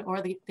coalition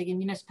or the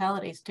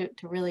municipalities to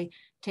really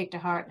take to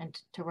heart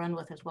and to run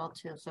with as well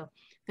too. So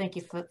thank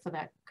you for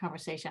that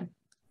conversation.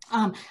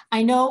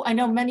 I know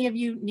many of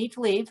you need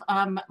to leave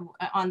on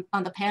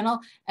the panel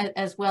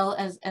as well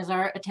as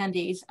our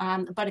attendees.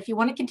 But if you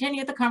want to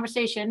continue the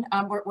conversation,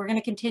 we're going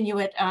to continue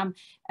it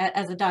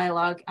as a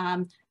dialogue.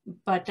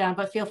 But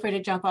feel free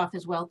to jump off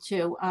as well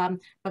too.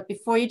 But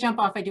before you jump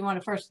off, I do want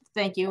to first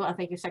thank you.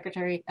 Thank you,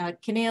 Secretary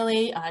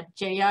Keneally,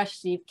 Jay Yash,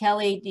 Steve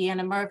Kelly,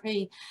 Deanna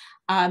Murphy,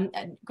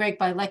 Greg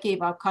Bielecki,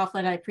 Bob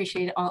Coughlin. I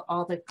appreciate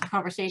all the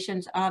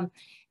conversations.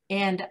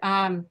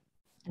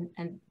 And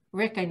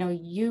Rick, I know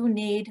you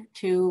need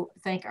to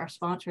thank our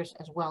sponsors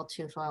as well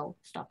too, so I'll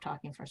stop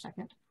talking for a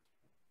second.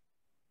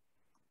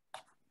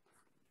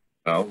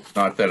 Well, it's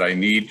not that I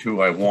need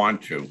to, I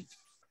want to.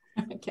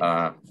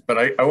 Okay. But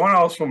I want to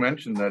also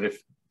mention that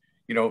if,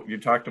 you know, you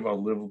talked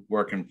about live,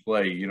 work, and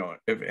play, you know,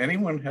 if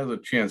anyone has a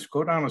chance,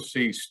 go down and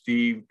see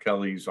Steve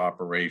Kelly's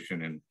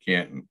operation in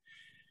Canton.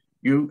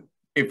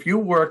 If you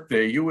work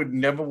there, you would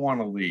never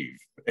want to leave.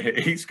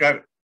 He's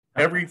got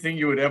everything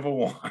you would ever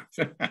want.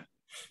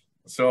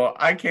 So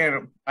I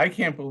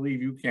can't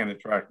believe you can't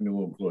attract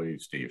new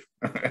employees, Steve.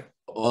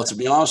 Well, to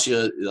be honest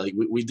with you, like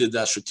we did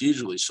that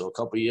strategically. So a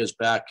couple of years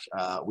back,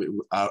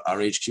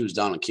 our HQ is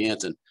down in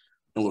Canton,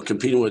 and we're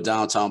competing with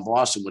downtown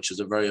Boston, which is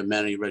a very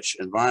amenity-rich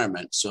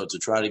environment. So to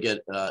try to get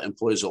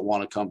employees that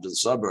want to come to the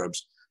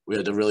suburbs, we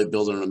had to really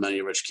build an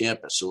amenity-rich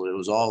campus. So it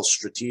was all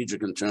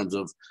strategic in terms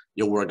of,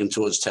 you know, working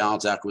towards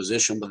talent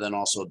acquisition, but then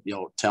also, you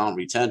know, talent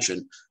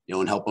retention, you know,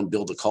 and help them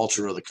build the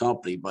culture of the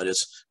company. But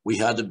we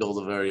had to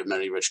build a very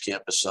amenity-rich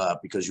campus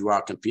because you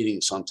are competing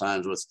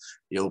sometimes with,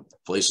 you know,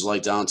 places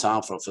like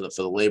downtown for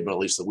the labor, at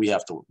least that we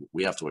have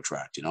to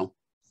attract, you know.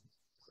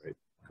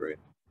 Great.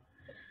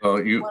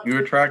 Well, you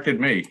attracted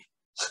me.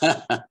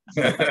 I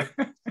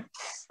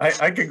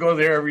could go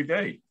there every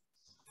day.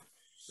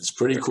 It's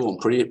pretty cool.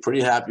 I'm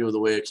pretty happy with the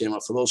way it came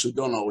out. For those who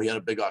don't know, we had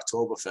a big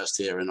Oktoberfest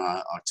here in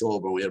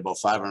October. We had about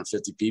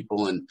 550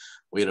 people, and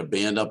we had a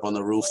band up on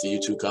the roof, the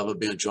U2 cover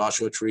band,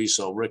 Joshua Tree.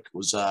 So Rick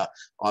was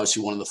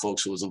obviously one of the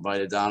folks who was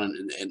invited down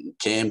and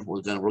came.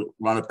 We're going to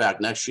run it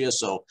back next year.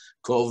 So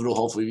COVID will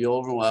hopefully be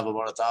over, and we'll have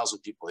about 1,000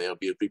 people here.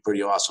 It'll be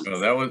pretty awesome.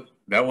 Oh,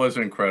 that was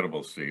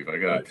incredible, Steve. I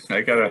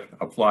gotta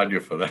applaud you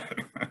for that.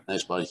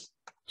 Thanks, buddy.